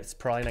that it's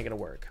probably not going to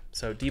work.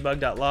 So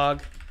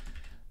debug.log,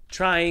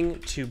 trying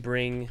to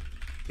bring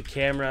the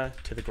camera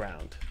to the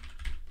ground.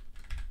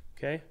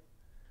 Okay,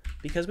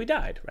 because we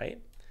died, right?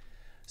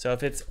 So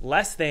if it's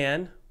less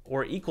than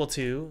or equal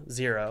to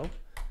 0,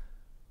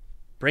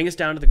 bring us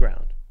down to the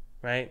ground.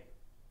 Right?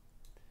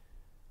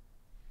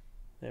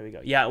 There we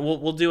go. Yeah,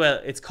 we'll do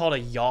it's called a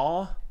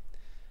yaw.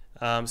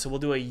 So we'll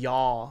do a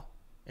yaw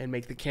and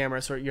make the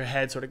camera your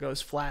head sort of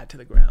goes flat to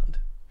the ground.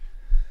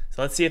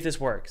 So let's see if this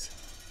works.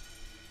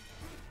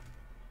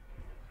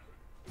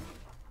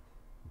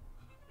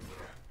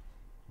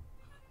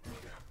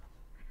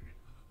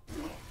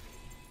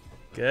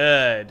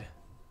 Good.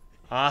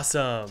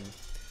 Awesome.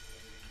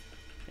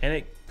 And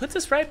it puts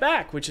us right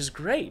back, which is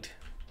great.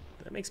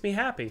 That makes me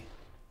happy.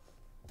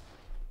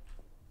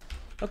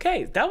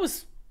 Okay, that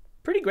was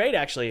pretty great,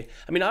 actually.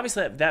 I mean,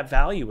 obviously that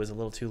value was a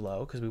little too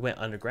low because we went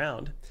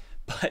underground,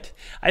 but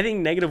I think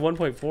negative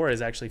 1.4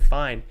 is actually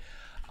fine.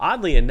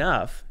 Oddly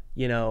enough,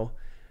 you know,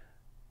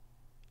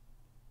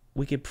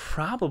 we could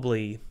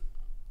probably,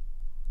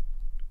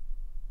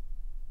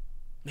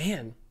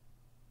 man,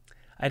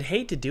 I'd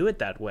hate to do it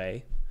that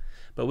way,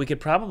 but we could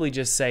probably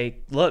just say,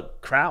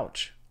 look,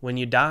 crouch. When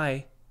you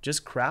die,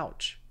 just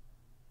crouch.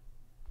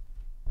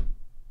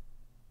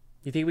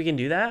 You think we can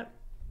do that?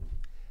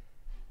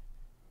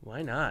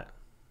 Why not?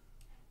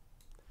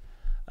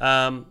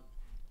 Yeah,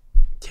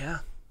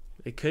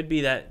 it could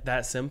be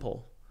that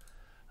simple.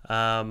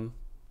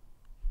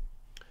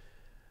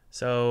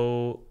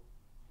 So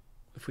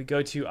if we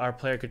go to our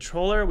player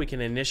controller, we can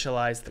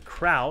initialize the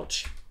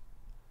crouch.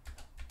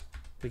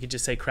 We could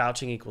just say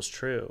crouching equals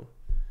true.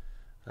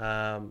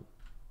 I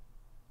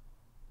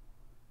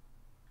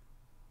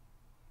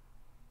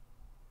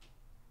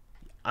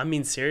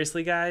mean,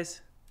 seriously,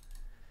 guys,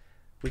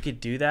 we could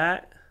do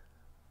that.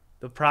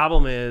 The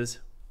problem is,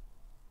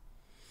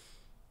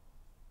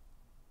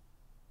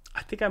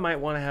 I think I might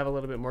want to have a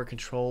little bit more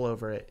control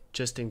over it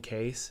just in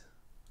case.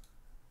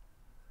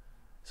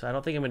 So I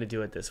don't think I'm going to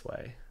do it this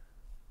way.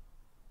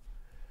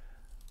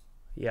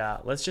 Yeah,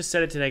 let's just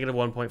set it to negative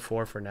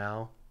 1.4 for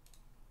now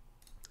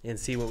and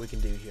see what we can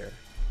do here.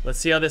 Let's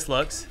see how this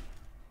looks.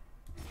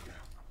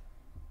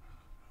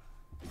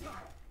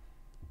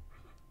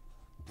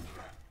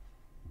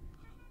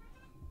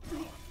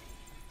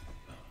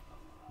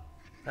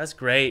 That's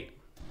great.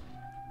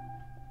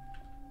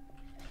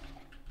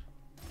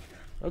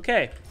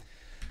 Okay.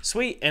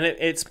 Sweet. And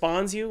it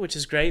spawns you, which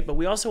is great, but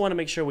we also want to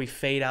make sure we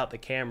fade out the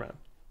camera.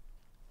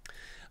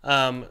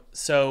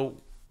 So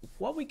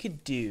what we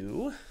could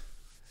do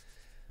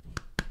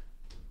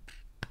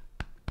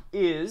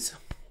is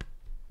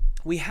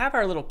we have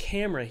our little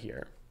camera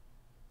here.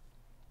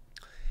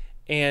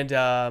 And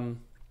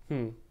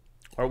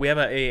or we have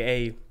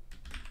a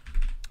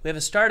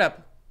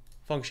startup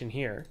function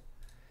here,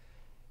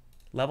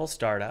 level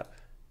startup,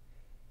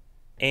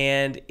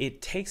 and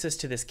it takes us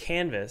to this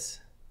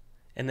canvas,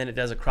 and then it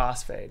does a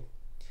crossfade.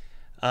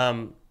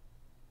 The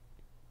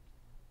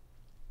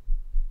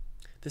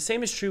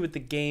same is true with the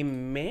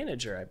game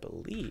manager, I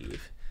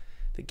believe.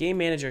 The game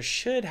manager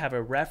should have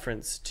a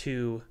reference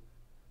to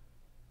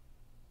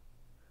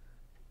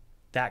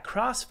that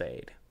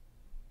crossfade.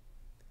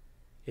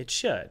 It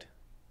should.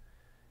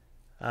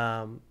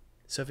 So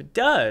if it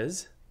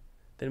does,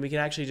 then we can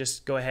actually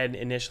just go ahead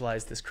and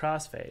initialize this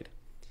crossfade.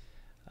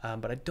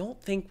 But I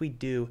don't think we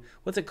do.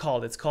 What's it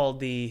called? It's called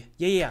the,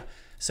 yeah.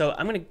 So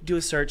I'm going to do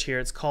a search here.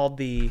 It's called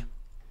the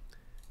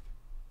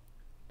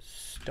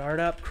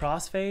startup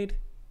crossfade,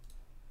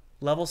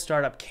 level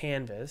startup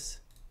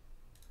canvas.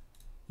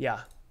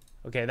 Yeah.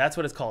 Okay, that's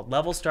what it's called.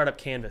 Level startup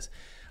canvas.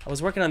 I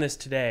was working on this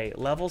today.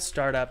 Level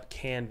startup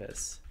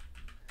canvas.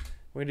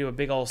 We're going to do a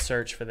big old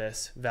search for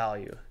this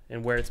value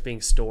and where it's being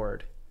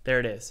stored. There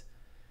it is.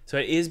 So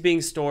it is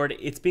being stored.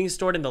 It's being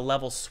stored in the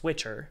level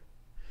switcher.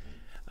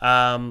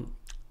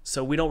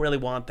 So we don't really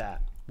want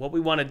that. What we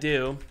want to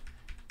do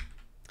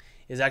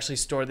is actually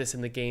store this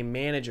in the game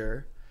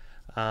manager.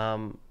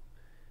 No,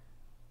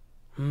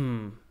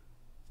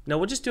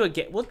 we'll just do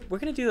we're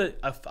going to do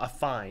a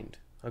find,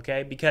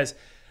 okay? Because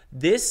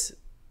the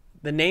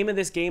name of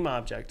this game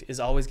object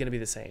is always going to be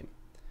the same.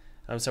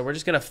 So we're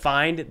just going to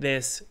find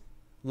this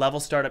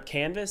level startup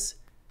canvas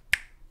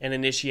and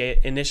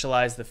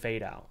initialize the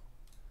fade out.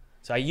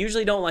 So I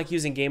usually don't like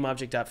using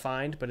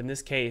GameObject.find, but in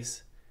this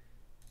case,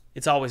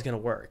 it's always going to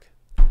work.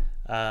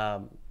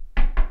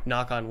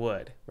 Knock on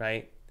wood,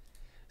 right?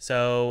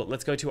 So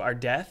let's go to our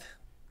death,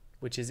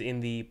 which is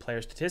in the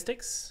player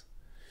statistics.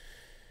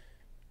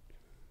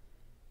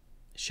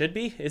 Should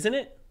be, isn't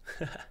it?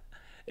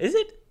 Is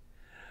it?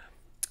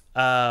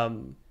 I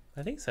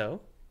think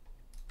so.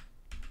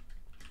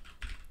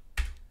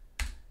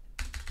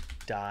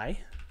 Die.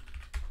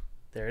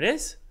 There it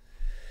is.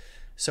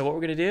 So what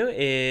we're going to do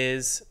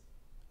is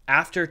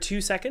after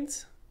 2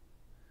 seconds,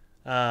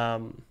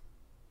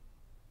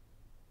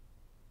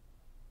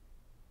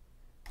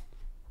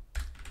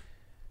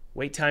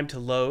 wait time to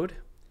load.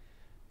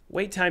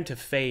 Wait time to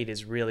fade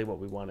is really what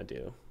we want to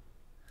do.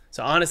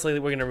 So honestly,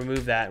 we're going to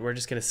remove that, and we're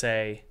just going to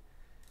say,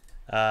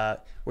 we're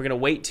going to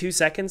wait 2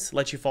 seconds,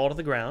 let you fall to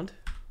the ground.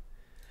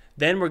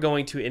 Then we're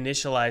going to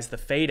initialize the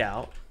fade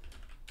out.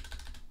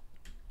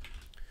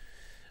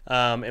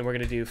 And we're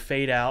going to do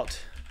fade out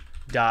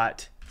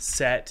dot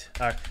set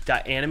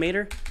dot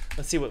animator.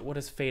 Let's see what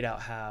does fade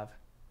out have.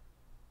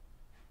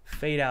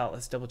 Fade out.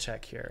 Let's double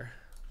check here.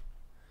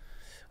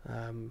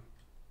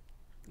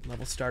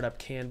 Level startup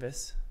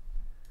canvas.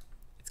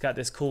 It's got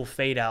this cool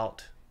fade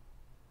out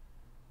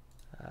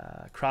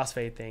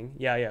crossfade thing.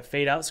 Yeah.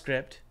 Fade out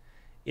script.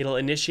 It'll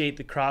initiate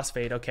the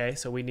crossfade. Okay,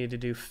 so we need to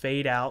do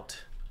fade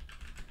out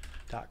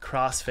dot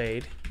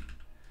crossfade.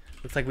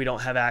 Looks like we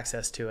don't have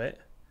access to it.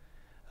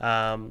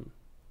 So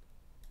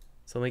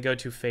let me go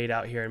to fade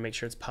out here and make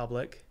sure it's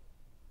public.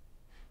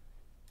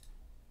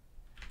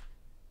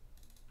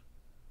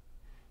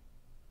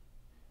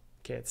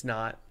 Okay, it's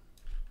not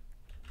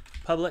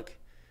public.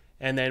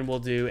 And then we'll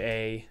do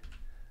a,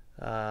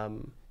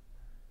 looks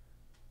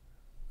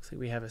like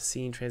we have a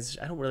scene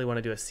transition. I don't really want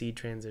to do a seed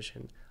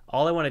transition.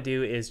 All I want to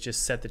do is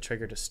just set the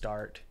trigger to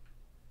start.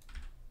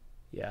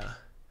 Yeah,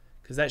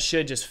 because that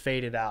should just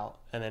fade it out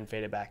and then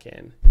fade it back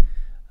in.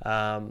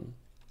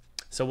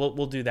 So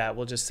we'll do that.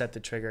 We'll just set the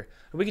trigger.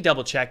 We can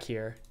double check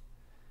here.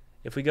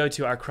 If we go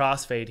to our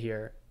crossfade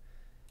here,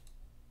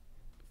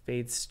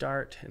 fade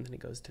start, and then it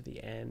goes to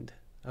the end.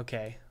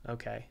 Okay.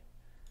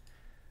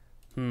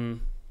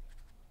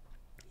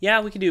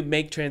 Yeah, we can do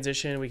make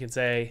transition. We can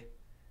say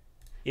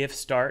if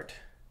start,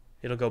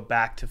 it'll go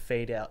back to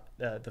fade out,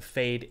 the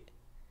fade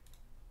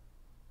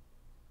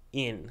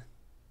in.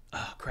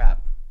 Oh,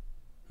 crap.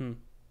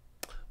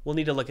 We'll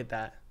need to look at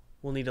that.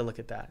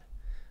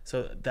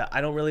 So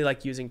I don't really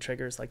like using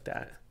triggers like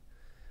that.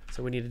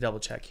 So we need to double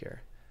check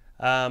here.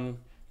 Okay.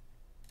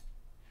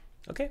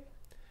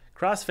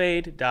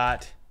 Crossfade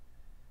dot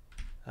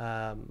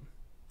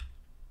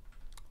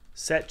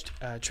set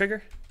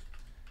trigger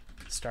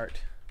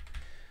start.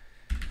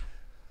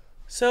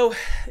 So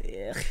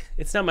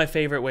it's not my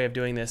favorite way of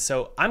doing this.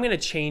 So I'm going to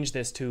change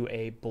this to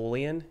a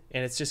Boolean,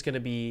 and it's just going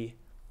to be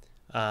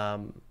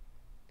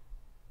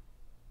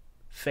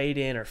fade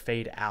in or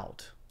fade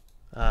out.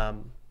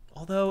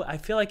 Although I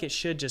feel like it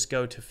should just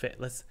go to fit.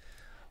 Let's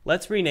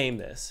rename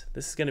this.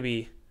 This is going to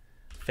be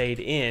fade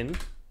in,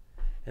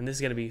 and this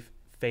is going to be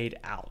fade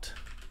out.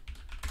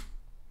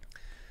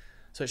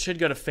 So it should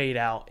go to fade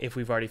out if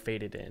we've already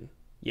faded in.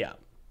 Yeah.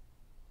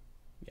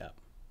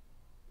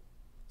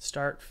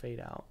 start, fade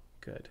out.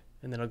 Good.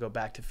 And then it'll go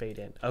back to fade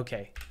in.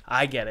 Okay,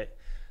 I get it.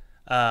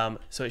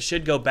 So it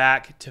should go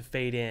back to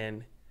fade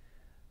in.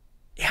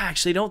 Yeah,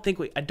 actually,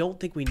 I don't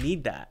think we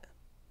need that.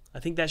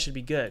 I think that should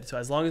be good. So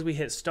as long as we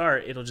hit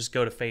start, it'll just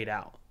go to fade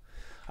out.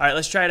 All right,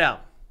 let's try it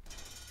out.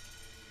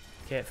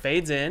 Okay, it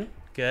fades in.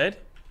 Good.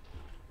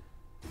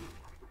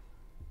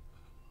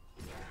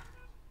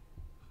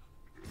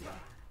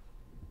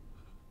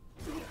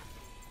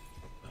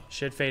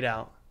 Should fade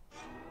out.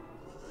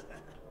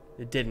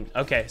 It didn't.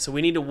 Okay, so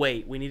we need to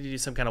wait. We need to do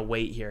some kind of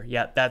wait here.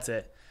 Yeah, that's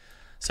it.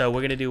 So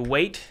we're going to do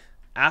wait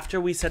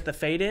after we set the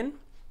fade in.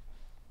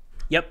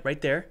 Yep, right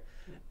there.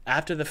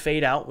 After the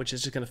fade out, which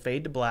is just going to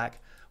fade to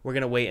black, we're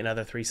going to wait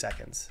another 3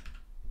 seconds.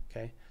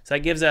 Okay, so that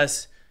gives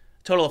us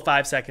a total of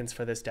 5 seconds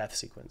for this death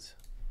sequence.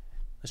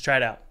 Let's try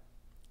it out.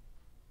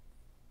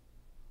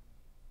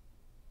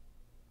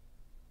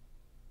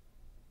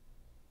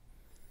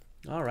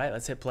 All right,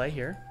 let's hit play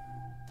here.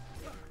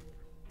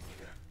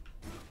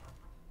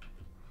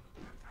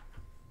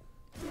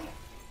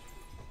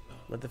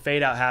 Let the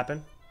fade out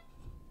happen.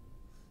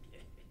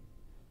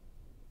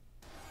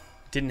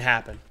 Didn't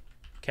happen.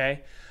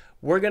 Okay,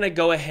 we're gonna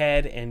go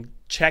ahead and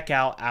check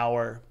out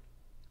our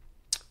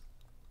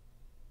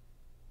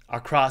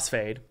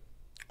crossfade,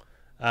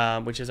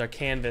 which is our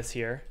canvas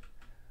here.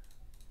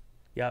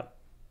 Yep,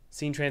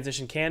 scene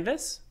transition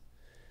canvas.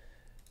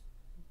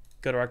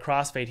 Go to our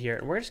crossfade here,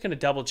 and we're just gonna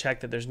double check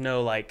that there's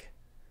no like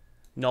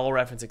null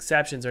reference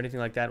exceptions or anything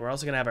like that. We're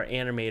also gonna have our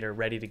animator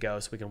ready to go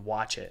so we can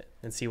watch it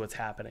and see what's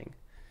happening.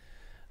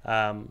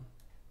 So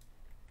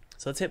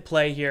let's hit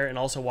play here and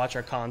also watch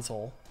our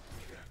console.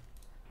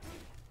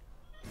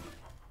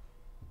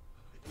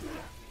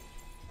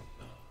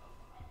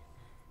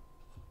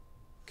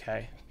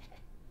 Okay.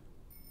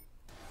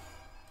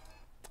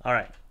 All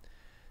right.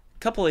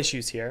 Couple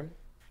issues here.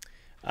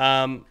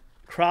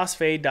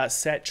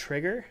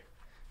 Crossfade.setTrigger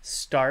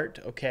start.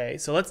 Okay,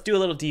 so let's do a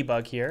little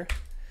debug here.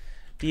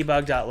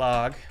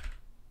 Debug.log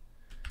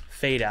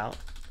fade out.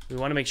 We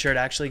want to make sure it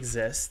actually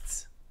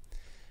exists.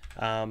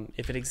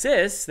 If it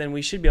exists, then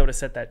we should be able to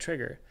set that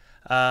trigger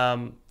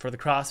for the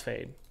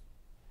crossfade.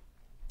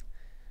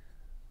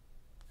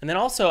 And then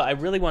also, I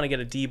really want to get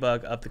a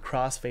debug of the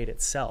crossfade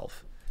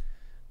itself.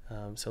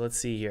 So let's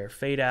see here,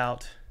 fade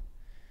out,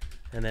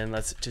 and then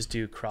let's just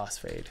do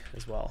crossfade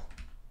as well.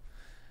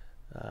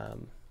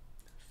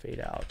 Fade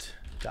out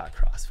dot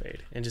crossfade,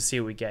 and just see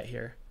what we get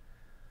here.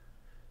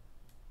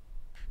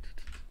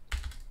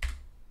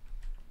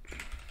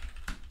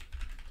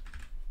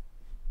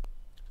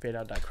 Fade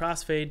out dot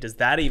crossfade. Does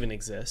that even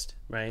exist,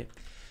 right?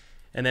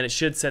 And then it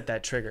should set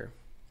that trigger.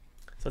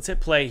 So let's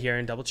hit play here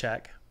and double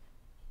check.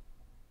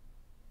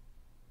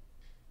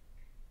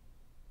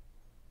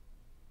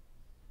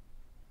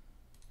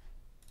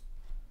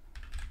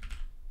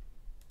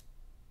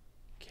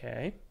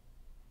 Okay.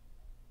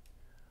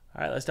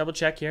 All right, let's double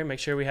check here, make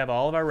sure we have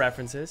all of our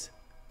references.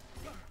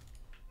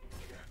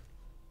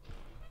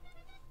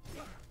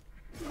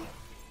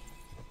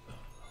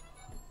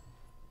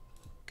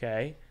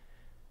 Okay.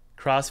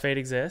 Crossfade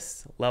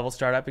exists, level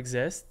startup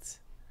exists.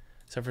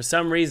 So for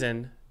some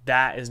reason,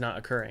 that is not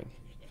occurring.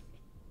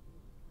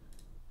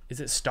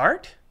 Is it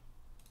start?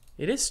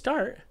 It is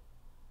start.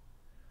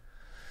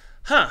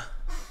 Huh.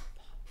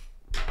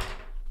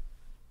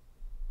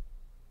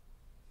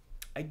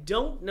 I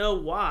don't know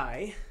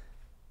why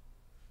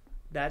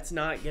that's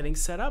not getting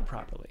set up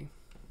properly.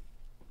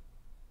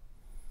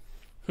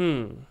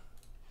 It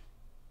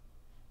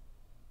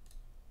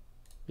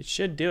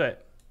should do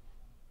it.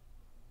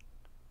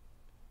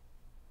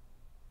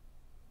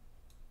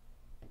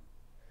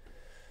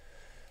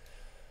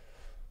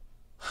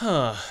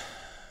 Huh.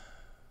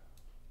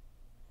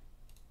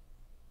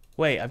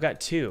 Wait, I've got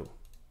two.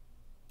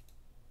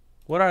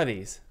 What are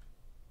these?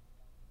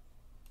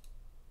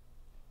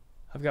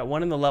 I've got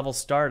one in the level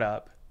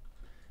startup,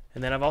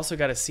 and then I've also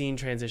got a scene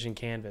transition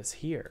canvas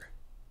here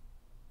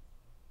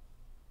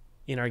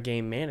in our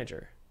game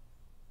manager.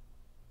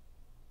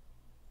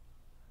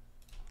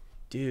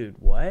 Dude,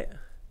 what?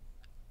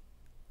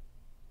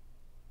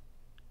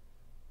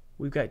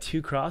 We've got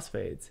two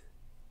crossfades.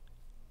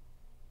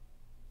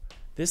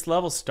 This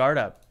level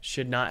startup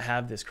should not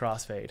have this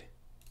crossfade.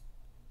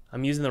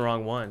 I'm using the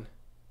wrong one.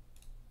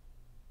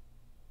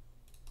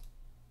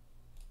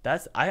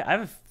 I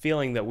have a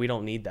feeling that we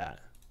don't need that.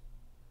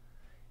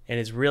 And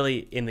it's really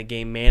in the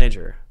game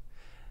manager,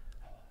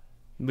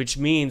 which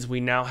means we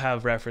now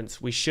have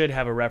reference. We should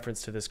have a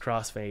reference to this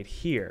crossfade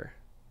here.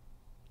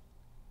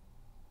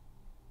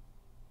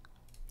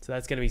 So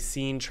that's going to be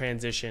scene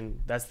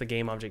transition. That's the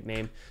game object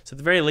name. So at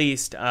the very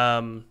least,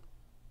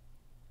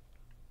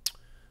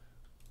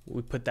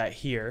 we put that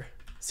here,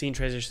 scene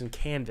transition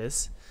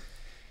canvas.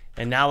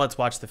 And now let's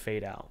watch the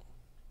fade out.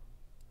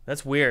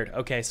 That's weird.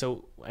 Okay,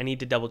 so I need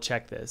to double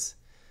check this.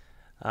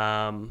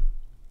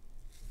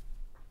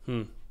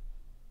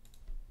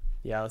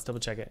 Yeah, let's double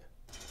check it.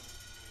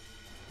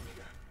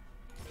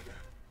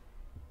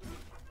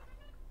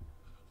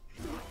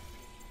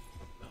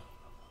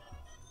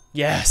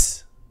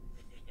 Yes.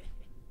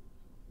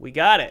 We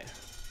got it.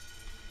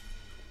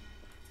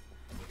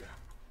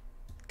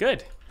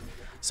 Good.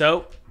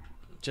 So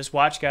just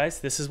watch,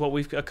 guys. This is what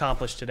we've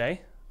accomplished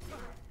today.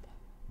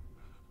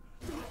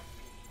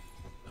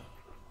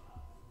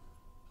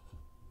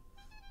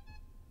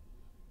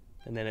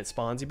 And then it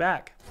spawns you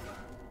back.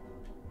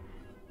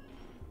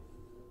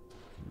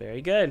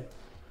 Very good.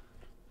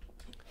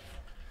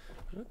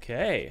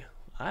 Okay.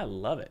 I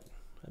love it.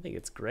 I think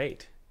it's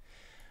great.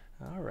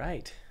 All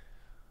right.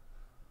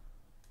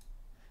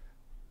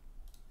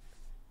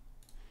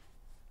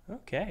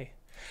 Okay.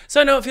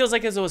 So I know it feels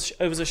like it was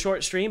a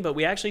short stream, but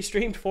we actually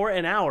streamed for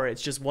an hour.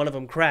 It's just one of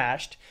them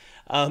crashed.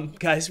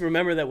 Guys,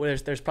 remember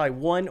that there's probably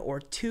 1 or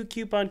 2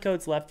 coupon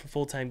codes left for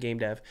full-time game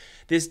dev.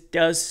 This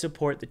does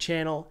support the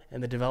channel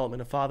and the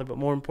development of Father, but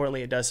more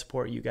importantly, it does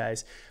support you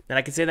guys. And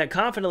I can say that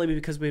confidently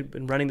because we've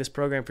been running this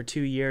program for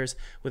 2 years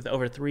with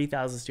over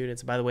 3,000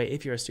 students. By the way,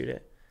 if you're a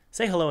student,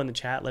 say hello in the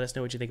chat. Let us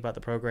know what you think about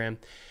the program.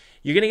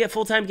 You're going to get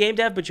full-time game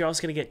dev, but you're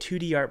also going to get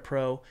 2D Art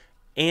Pro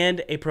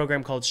and a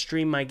program called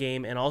Stream My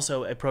Game and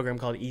also a program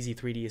called Easy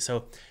 3D.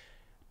 So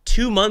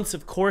 2 months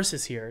of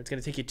courses here. It's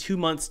going to take you 2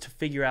 months to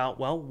figure out,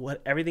 well,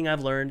 everything I've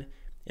learned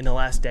in the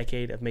last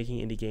decade of making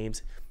indie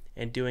games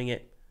and doing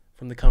it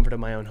from the comfort of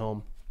my own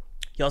home.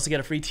 You also get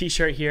a free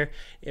t-shirt here.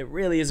 It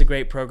really is a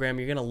great program.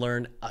 You're going to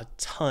learn a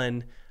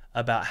ton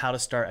about how to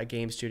start a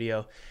game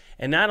studio.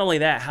 And not only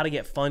that, how to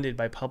get funded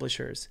by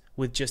publishers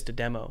with just a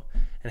demo,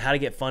 and how to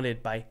get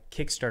funded by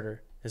Kickstarter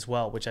as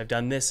well, which I've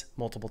done this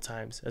multiple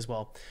times as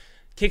well.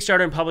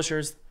 Kickstarter and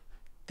publishers,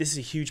 this is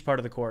a huge part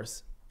of the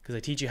course because I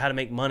teach you how to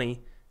make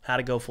money, how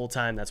to go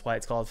full-time. That's why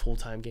it's called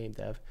full-time game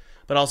dev.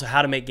 But also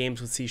how to make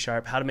games with C#,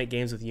 how to make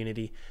games with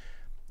Unity,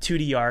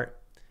 2D art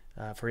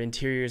for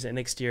interiors and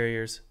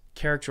exteriors,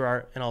 character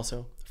art, and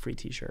also a free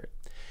t-shirt.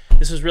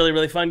 This was really,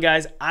 really fun,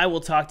 guys. I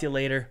will talk to you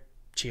later.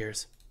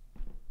 Cheers.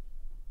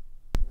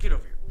 Get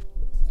over here.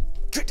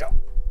 Get down.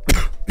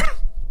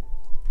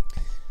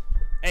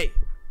 Hey,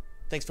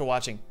 thanks for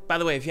watching. By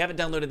the way, if you haven't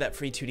downloaded that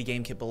free 2D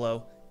game kit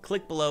below,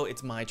 click below.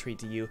 It's my treat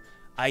to you.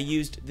 I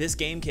used this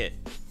game kit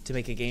to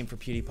make a game for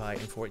PewDiePie in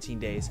 14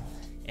 days,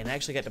 and I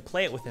actually got to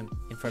play it with him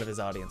in front of his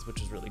audience, which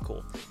was really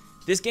cool.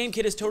 This game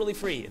kit is totally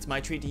free. It's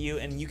my treat to you,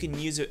 and you can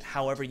use it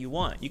however you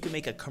want. You can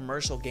make a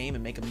commercial game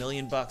and make $1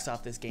 million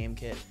off this game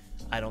kit.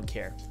 I don't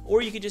care.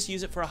 Or you could just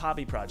use it for a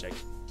hobby project.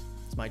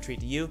 It's my treat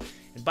to you.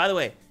 And by the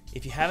way,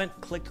 if you haven't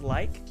clicked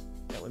like,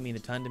 that would mean a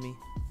ton to me.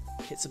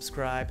 Hit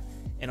subscribe,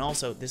 and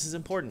also, this is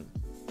important,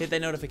 hit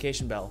that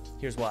notification bell.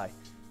 Here's why.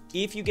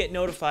 If you get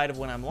notified of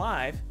when I'm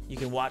live, you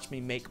can watch me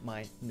make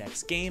my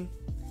next game,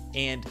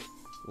 and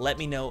let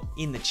me know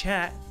in the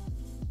chat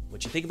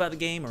what you think about the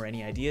game or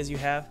any ideas you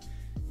have,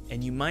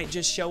 and you might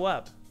just show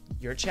up.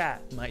 Your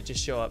chat might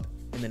just show up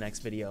in the next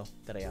video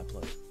that I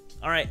upload.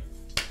 All right,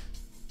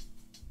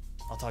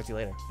 I'll talk to you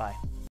later. Bye.